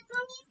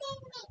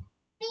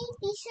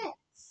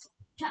 T-shirts.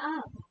 Shut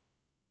up.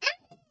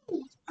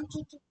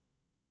 Okay.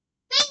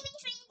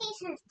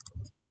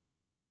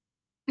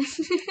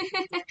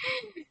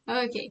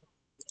 Okay.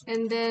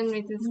 And then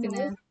we're just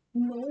gonna.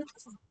 No.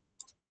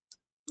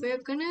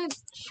 We're gonna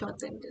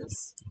shorten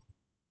this.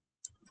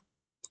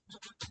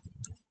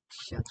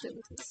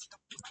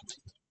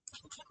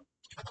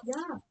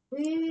 Yeah.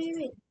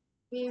 Wait.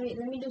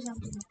 Let me do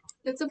something.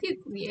 It's a bit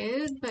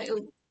weird, but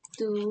it'll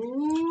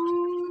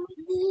do.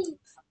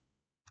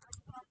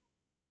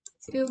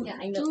 Yeah,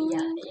 I know.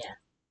 Yeah.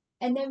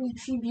 And then we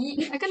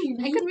 3B. I can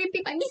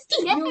repeat my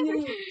mistake.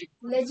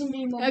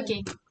 Legendary moment.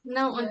 Okay,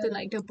 now on to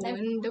like the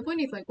bone. The bone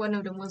is like one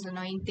of the most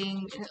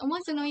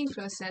annoying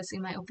process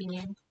in my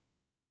opinion.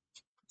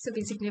 So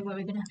basically, what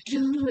we're gonna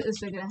do is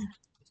we're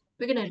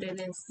gonna do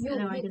this, and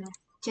then we're gonna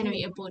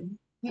generate a bone.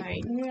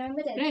 Alright.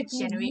 Remember that We're gonna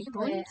generate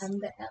where bones.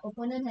 the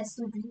opponent has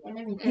 2B and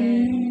then we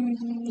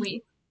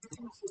Wait.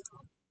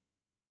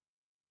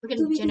 We're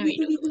gonna generate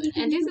a bone,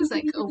 and this is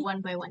like a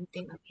 1x1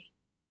 thing. Okay.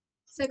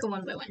 It's like a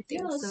 1x1 thing.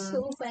 That was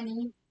so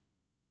funny.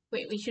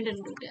 Wait, we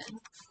shouldn't do that.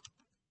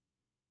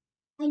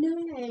 I know,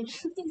 right?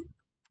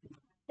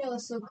 That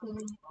was so cool.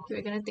 Okay,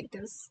 we're gonna take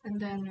this, and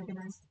then we're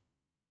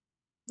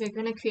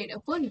gonna create a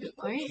bone group,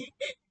 alright?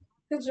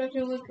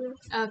 Construction worker.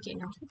 Okay,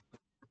 no.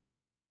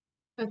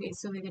 Okay,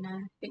 so we're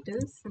gonna take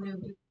this, and then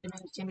we're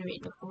gonna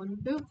generate the bone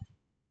group.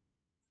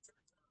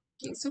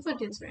 Okay, so for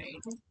this,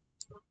 right?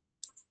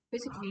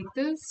 Basically,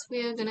 this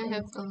we're gonna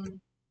have a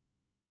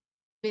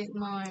bit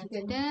more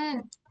than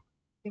that.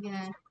 We're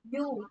gonna.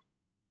 Yo,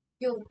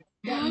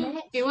 that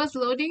match. It was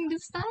loading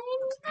this time.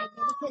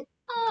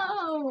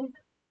 Oh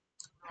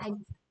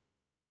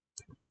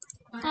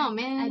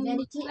man.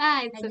 It's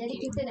okay.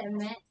 Dedicated that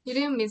match. You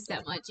didn't miss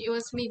that much. It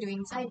was me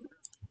doing something.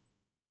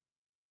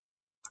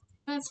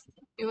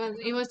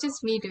 It was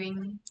just me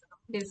doing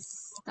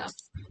this stuff.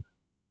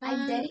 I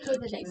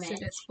dedicated that match. So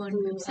that's bone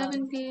group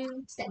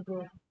 17. Step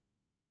bro.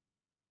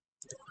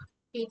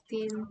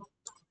 18.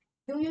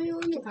 Yo.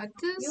 But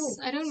this,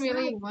 I don't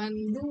really want.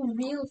 Do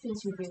real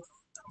face reveal.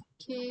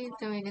 Okay,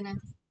 then we're gonna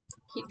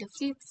hit the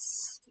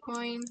fifth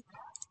point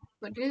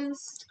for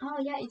this. Oh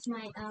yeah, it's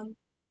my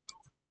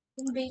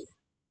bait.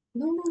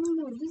 No.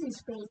 This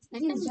is fake.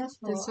 This is just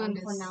for this one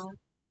for now.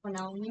 For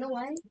now, you know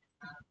why?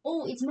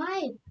 Oh, it's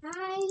mine.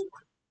 Hi.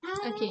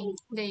 Okay,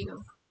 there you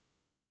go.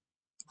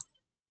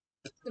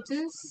 For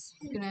this,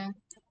 we're gonna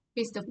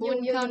increase the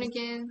bone count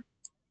again.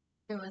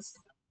 There was.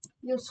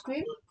 Yo,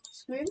 scream.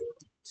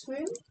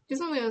 This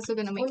one we're also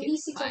gonna make Only it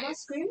 6 5. of us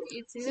scream.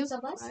 It's 6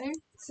 of us. 5.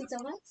 6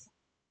 of us.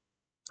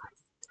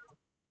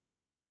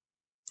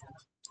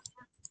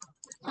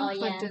 Oh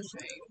yeah. This,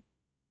 right.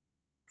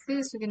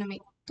 This we're gonna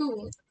make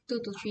 2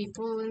 to 3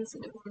 bones.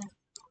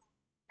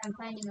 I'm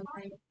finding.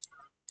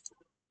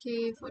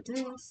 Okay, for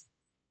this,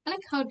 I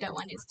like how that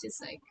one is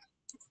just like.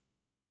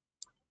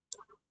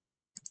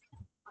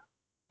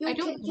 Yo, I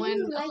don't want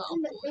you a lot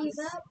lighten the of place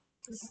bones. up.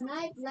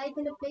 Snipe,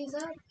 lighten the place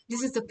up.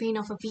 This is the pain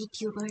of a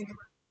VTuber.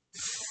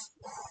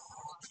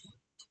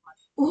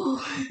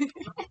 Oh.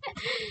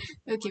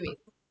 Okay, wait.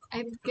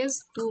 I guess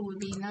 2 would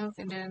be enough,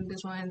 and then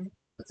this one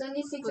It's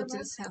only 6 we'll of us.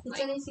 just have It's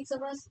like only 6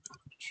 of us.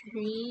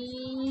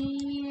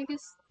 3, I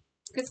guess.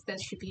 Because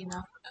that should be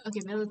enough.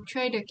 Okay, we'll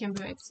try the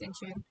camera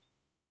extension.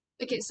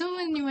 Okay, so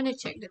when you want to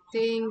check the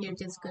thing, you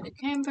just go to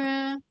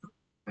camera,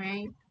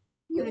 right?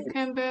 Go to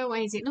camera, why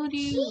is it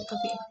loading?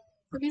 Okay,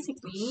 so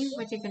basically,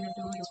 what you're gonna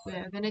do is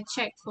we're gonna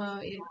check for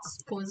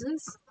its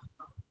poses,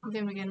 and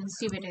then we're gonna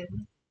zoom it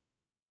in.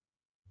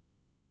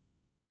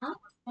 Huh?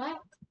 What?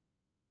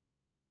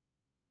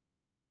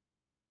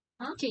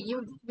 Okay,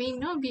 you may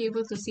not be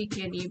able to see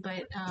clearly,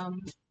 but Oh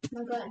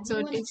my god. Do so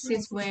you want to this see my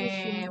is sister's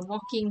where room?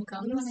 walking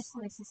Do you want to comes. see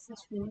my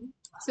sister's room?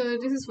 So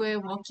this is where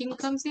walking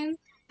comes in,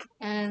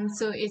 and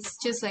so it's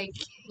just like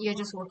you're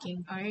just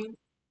walking, alright?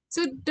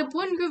 So the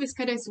bone group is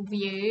kind of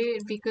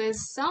weird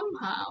because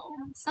somehow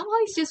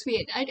it's just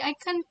weird. I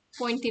can't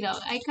point it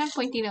out. I can't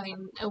point it out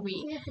in a way,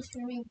 Yeah, for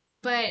streaming.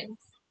 but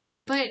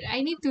but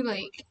I need to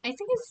like I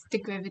think it's the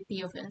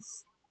gravity of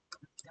this.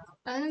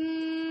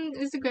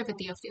 It's the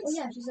gravity of Oh this.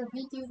 yeah, she's a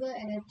VTuber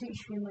and a Twitch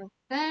streamer.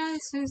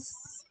 That's just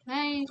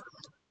I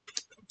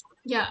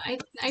yeah,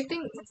 I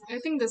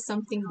think there's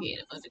something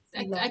weird about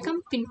it. I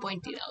can't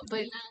pinpoint it out,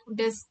 but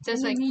there's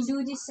Can like you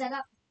redo this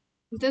setup?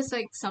 there's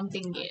like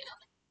something weird.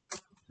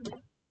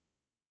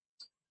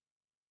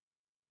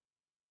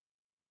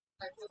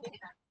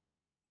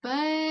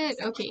 But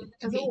okay.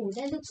 Yo,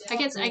 that looks I hot,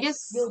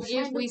 guess bro.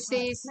 Yo, if slide we looks hot.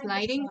 say Slide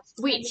sliding, looks hot.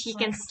 Slide wait, looks he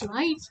hot. can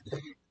slide?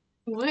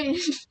 What?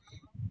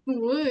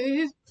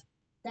 What?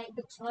 Slide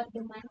looks hot,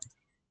 the man.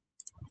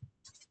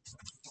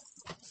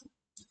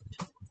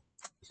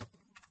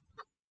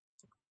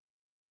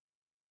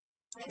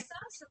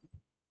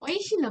 Why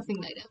is she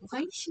laughing like that? Why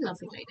is she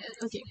laughing like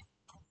that? Okay.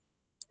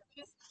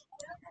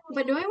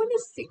 But do I want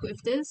to stick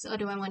with this or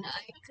do I want to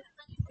like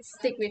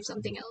stick with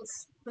something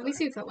else? Let me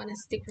see if I want to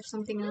stick with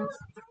something else.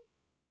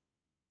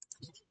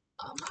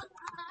 Um,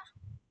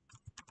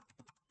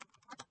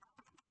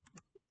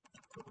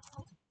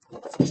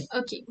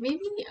 okay, maybe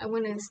I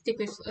want to stick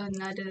with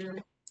another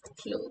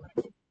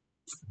cloth.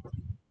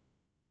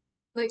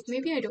 Like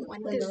maybe I don't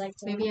want When the this.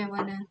 lights are Maybe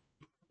on.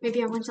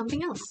 maybe I want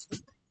something else.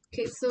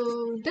 Okay,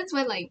 so that's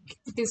where like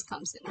this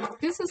comes in.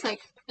 This is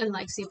like a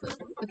lifesaver.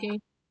 Okay,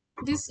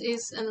 this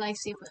is a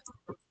lifesaver.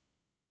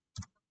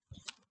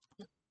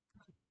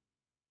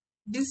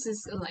 This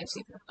is a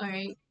lifesaver. All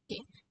right.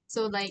 Okay.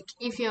 So like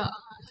if you're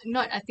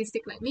not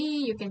artistic like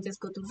me, you can just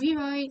go to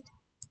VRoid,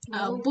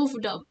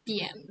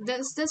 both.pm.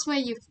 That's where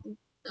you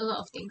a lot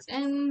of things.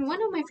 And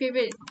one of my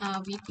favorite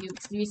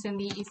VTubes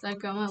recently is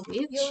Agrama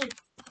Witch. Yo,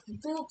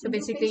 So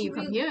basically you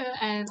come here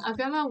and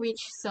Agrama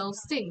Witch sells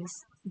things.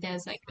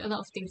 There's like a lot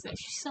of things that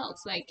she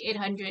sells, like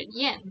 800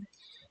 yen.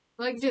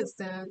 Like this,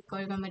 the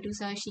Gorgon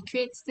Medusa, she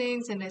creates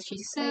things and then she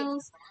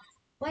sells,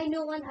 why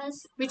no one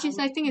asked? which is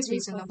I think is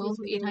this for reasonable,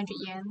 this 800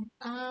 yen.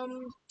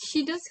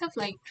 She does have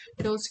like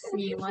those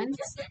free ones.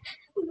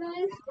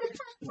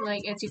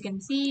 Like as you can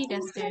see,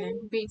 there's the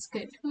great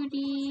skirt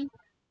hoodie,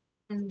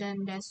 and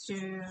then there's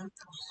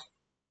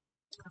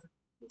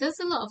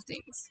a lot of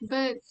things,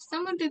 but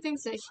some of the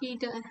things that she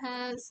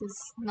has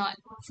is not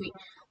free.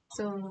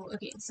 So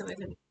okay, so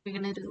we're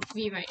gonna do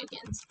VRite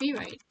again.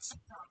 VRite.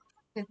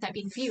 Then type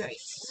in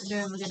VRite, and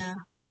then we're gonna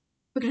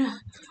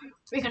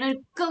we're gonna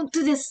go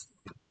to this.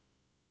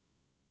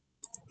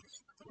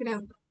 We're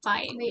gonna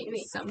buy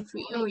Wait. some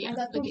free. Wait, Oh I yeah.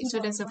 got two Okay, so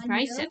there's a keyboards, one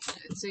price here,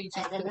 set. So you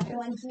just and another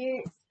one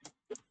here.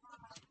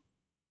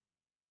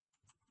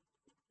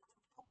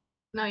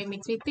 now it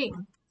makes me think.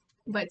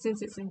 But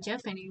since it's in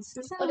Japanese,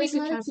 is there Oh, a way there's to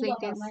another translate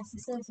keyboard, but this? my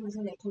sister is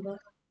using that keyboard.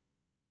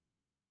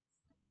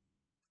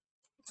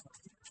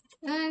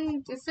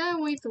 And is there a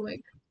way to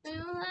like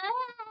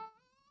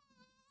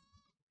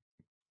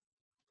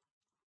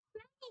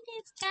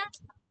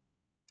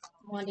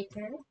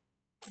Monitor.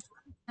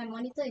 My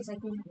monitor is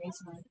like really very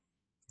small.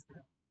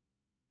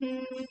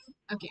 Hmm,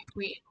 okay,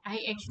 wait. I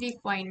actually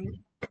find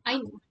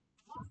I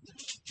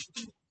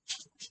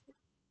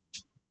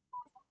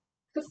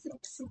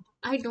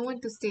I don't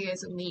want to stay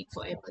as a maid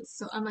forever,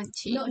 so I'm gonna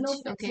change. No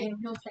flex Okay, here,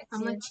 no flex I'm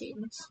here. gonna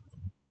change.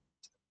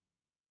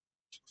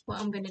 What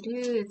I'm gonna do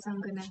is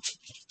I'm gonna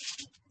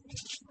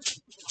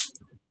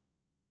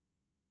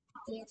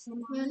Yes,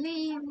 You're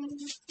leaving.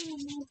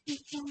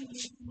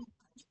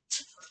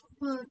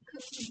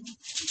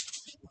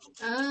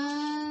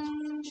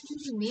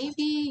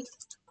 Maybe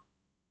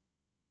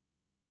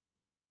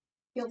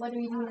Yo, what do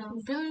we do now?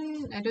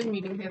 I don't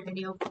really have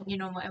any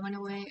opinion on what I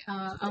wanna wear.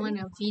 I want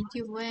a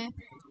VTube wear.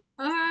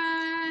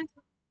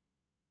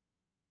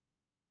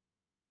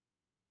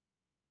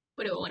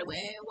 What do I wanna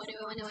wear? What do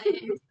I wanna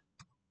wear?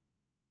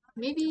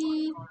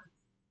 Maybe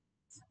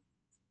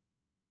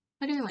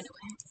what do I wanna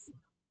wear?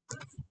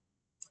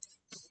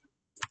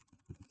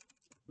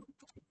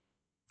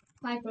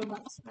 5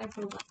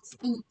 robots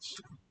each.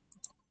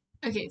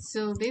 Okay,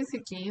 so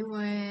basically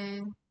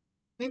we're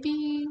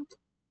maybe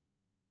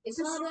It's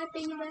how do I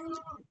pay you guys?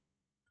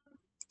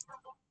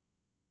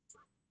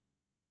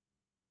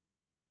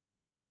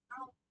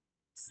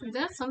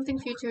 that's something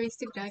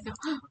futuristic that I can.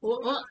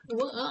 What?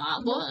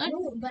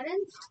 No, but then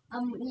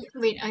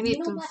Wait, I need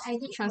you know to what I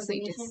did for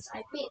translate donations? this.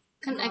 I paid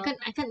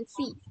I can't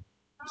see.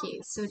 Okay,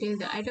 so there's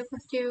the idol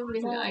costume.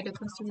 This is the idol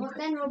costume. for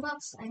 10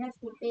 Robux. I have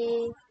to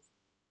pay.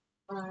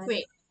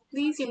 Wait,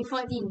 please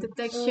import 15. the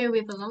texture So,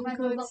 with a long 5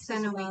 code, Robux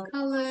stand is away about.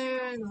 color,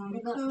 I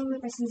long got code.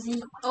 pressing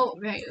Z. Oh,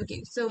 right,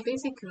 okay. So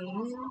basically,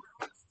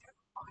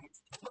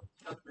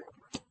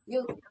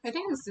 Yo, I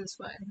think it's this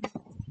one.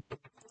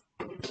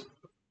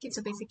 Okay,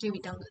 so basically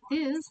we download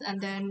this, and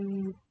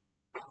then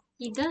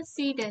it does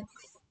say that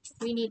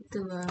we need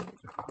to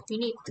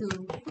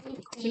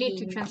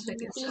transfer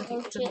this.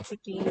 Okay, so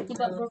basically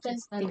we'll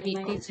just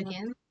delete this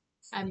again.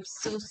 I'm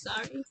so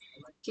sorry.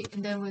 Okay,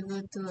 and then we'll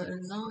go to a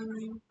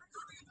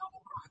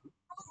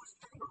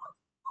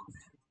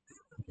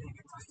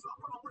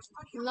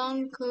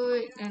long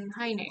code and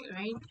high neck,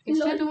 right? Is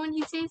that the one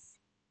he says?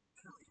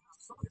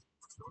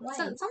 why?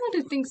 Some of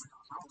the things.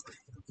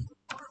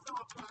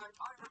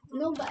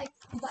 No, but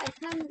I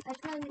can't I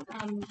can't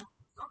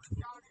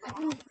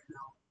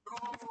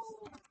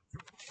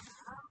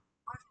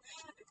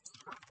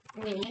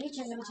wait, let me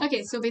check.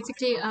 Okay, so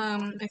basically,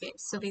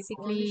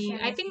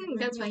 I think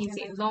that's why he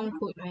said long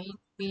code, right?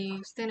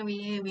 We stand away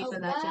here with a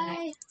larger neck.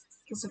 Why?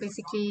 Okay, so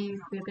basically,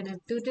 we're gonna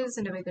do this,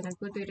 and then we're gonna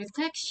go to the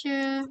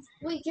texture.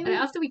 Wait, And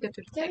after we go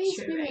to the can we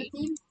texture, screen the right?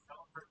 theme?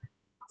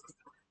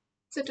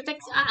 So the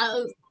text,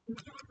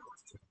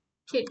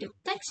 okay, the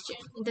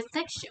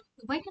texture.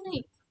 Why can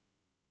I?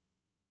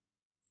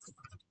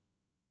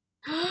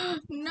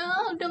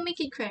 No, don't make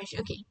it crash.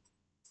 Okay,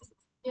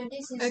 Yeah,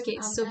 this is okay.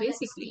 So Alex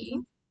basically,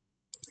 theme.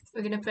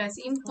 we're gonna press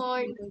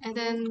import, and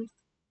then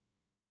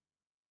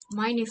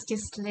mine is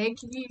just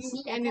laggy,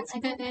 See, and it's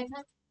bad.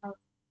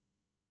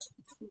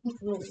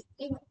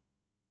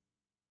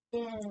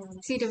 Yeah.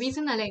 See, the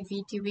reason I like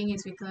VTubing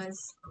is because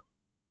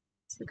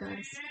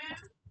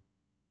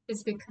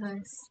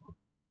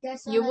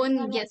Guys, you on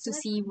won't get to WhatsApp,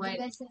 see the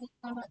guys that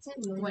on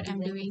WhatsApp, you what will I'm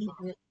be doing.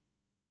 like,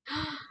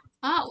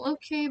 Oh,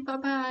 okay, bye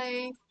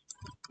bye.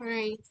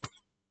 Alright.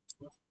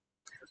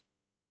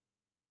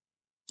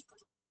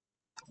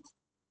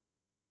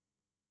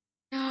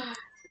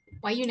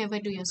 Why you never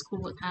do your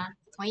schoolwork, huh?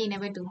 Why you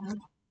never do, huh?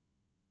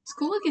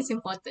 Schoolwork is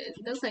important.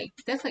 That's like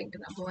the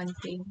number one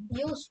thing.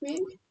 Yo,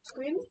 scream.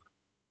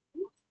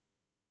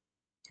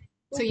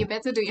 So you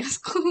better do your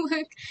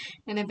schoolwork,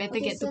 and I better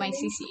Okay, get to so my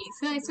then- CCA.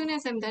 So as soon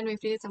as I'm done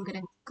with this, I'm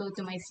gonna go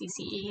to my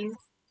CCA.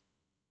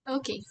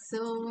 Okay,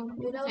 so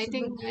That was I a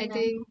think good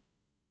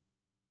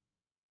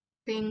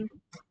game, man.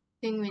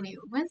 when it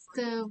what's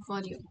the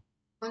volume?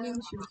 Volume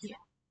should be here.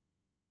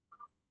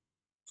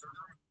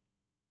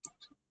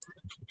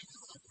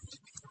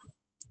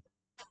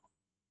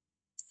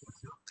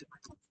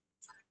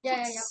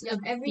 Yeah.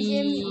 Every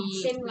game,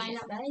 same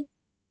lineup, right?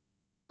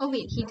 Oh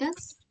wait, he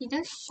does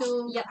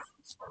show. Yep.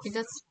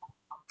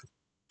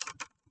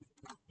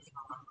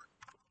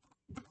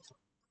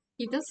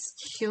 He does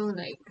show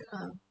like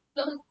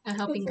a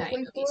helping guide.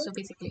 Okay, so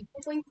basically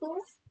 4.4?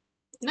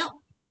 no.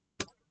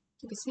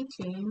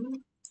 Basically,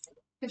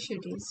 I show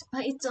this,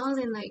 but it's all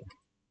in like.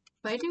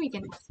 But I think we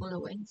can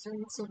follow it.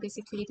 So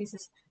basically, this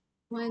is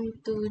 1,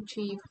 2,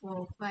 3,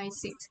 4, 5,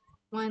 6.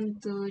 1,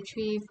 2,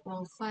 3,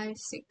 4, 5,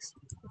 6.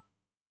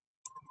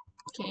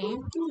 Okay.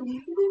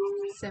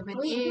 7,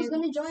 Wait, 8. who's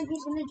gonna join?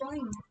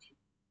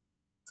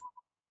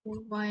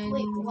 1,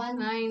 Wait, 1,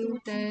 9, 2,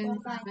 3, 10, 4,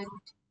 5. 11.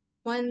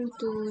 1,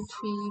 2,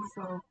 3,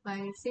 4,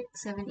 5, 6,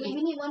 7, Wait, 8.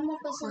 we need one more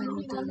person.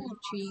 1, 2,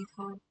 3,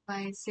 4,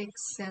 5, 6,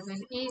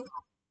 7, 8.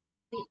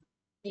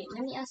 Wait,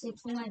 let me ask if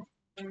someone.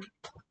 I know,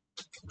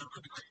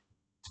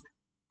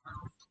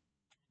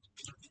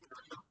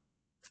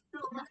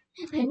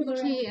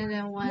 Okay, right? and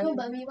then 1. No,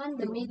 but we want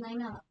the main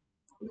lineup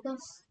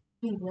because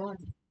we won.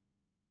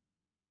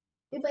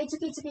 Wait, but it's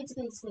okay.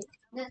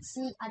 Let's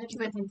see other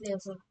people But can play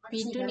also.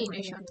 we do need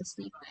a shorter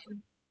sleep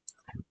time.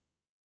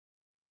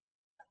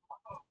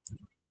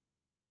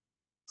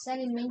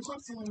 Send in main chat.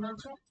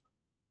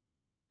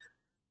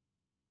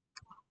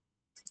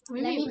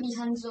 Maybe Let me it be was.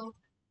 Hanzo.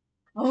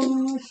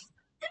 Oh.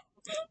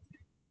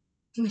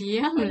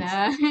 Diam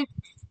lah.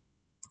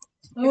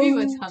 Maybe it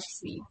was half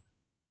sleep.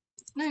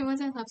 No, it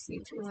wasn't half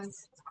sleep. It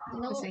was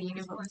a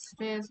uniform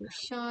stairs with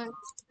shorts.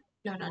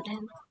 No, not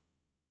then.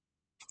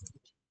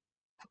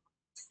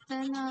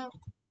 Stand up.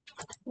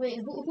 Wait,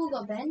 who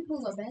got banned?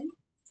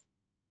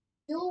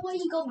 Yo, why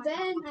he got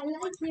banned? I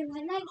like him.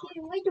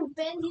 Why you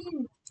ban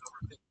him?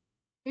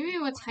 Maybe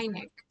it was high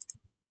neck.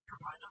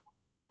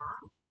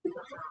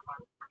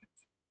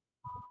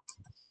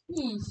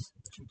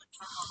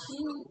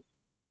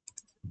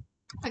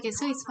 Okay,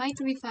 so it's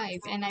 5:35,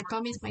 and I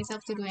promised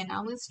myself to do an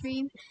hour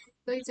stream.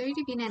 So it's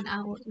already been an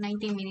hour,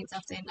 19 minutes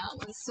after an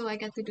hour. So I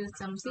got to do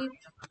some sleep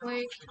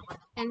work,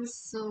 and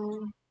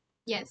so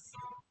yes.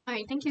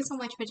 Alright, thank you so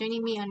much for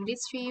joining me on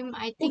this stream.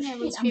 I think I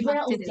will stream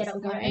after this.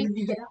 Alright.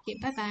 Okay,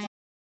 bye bye.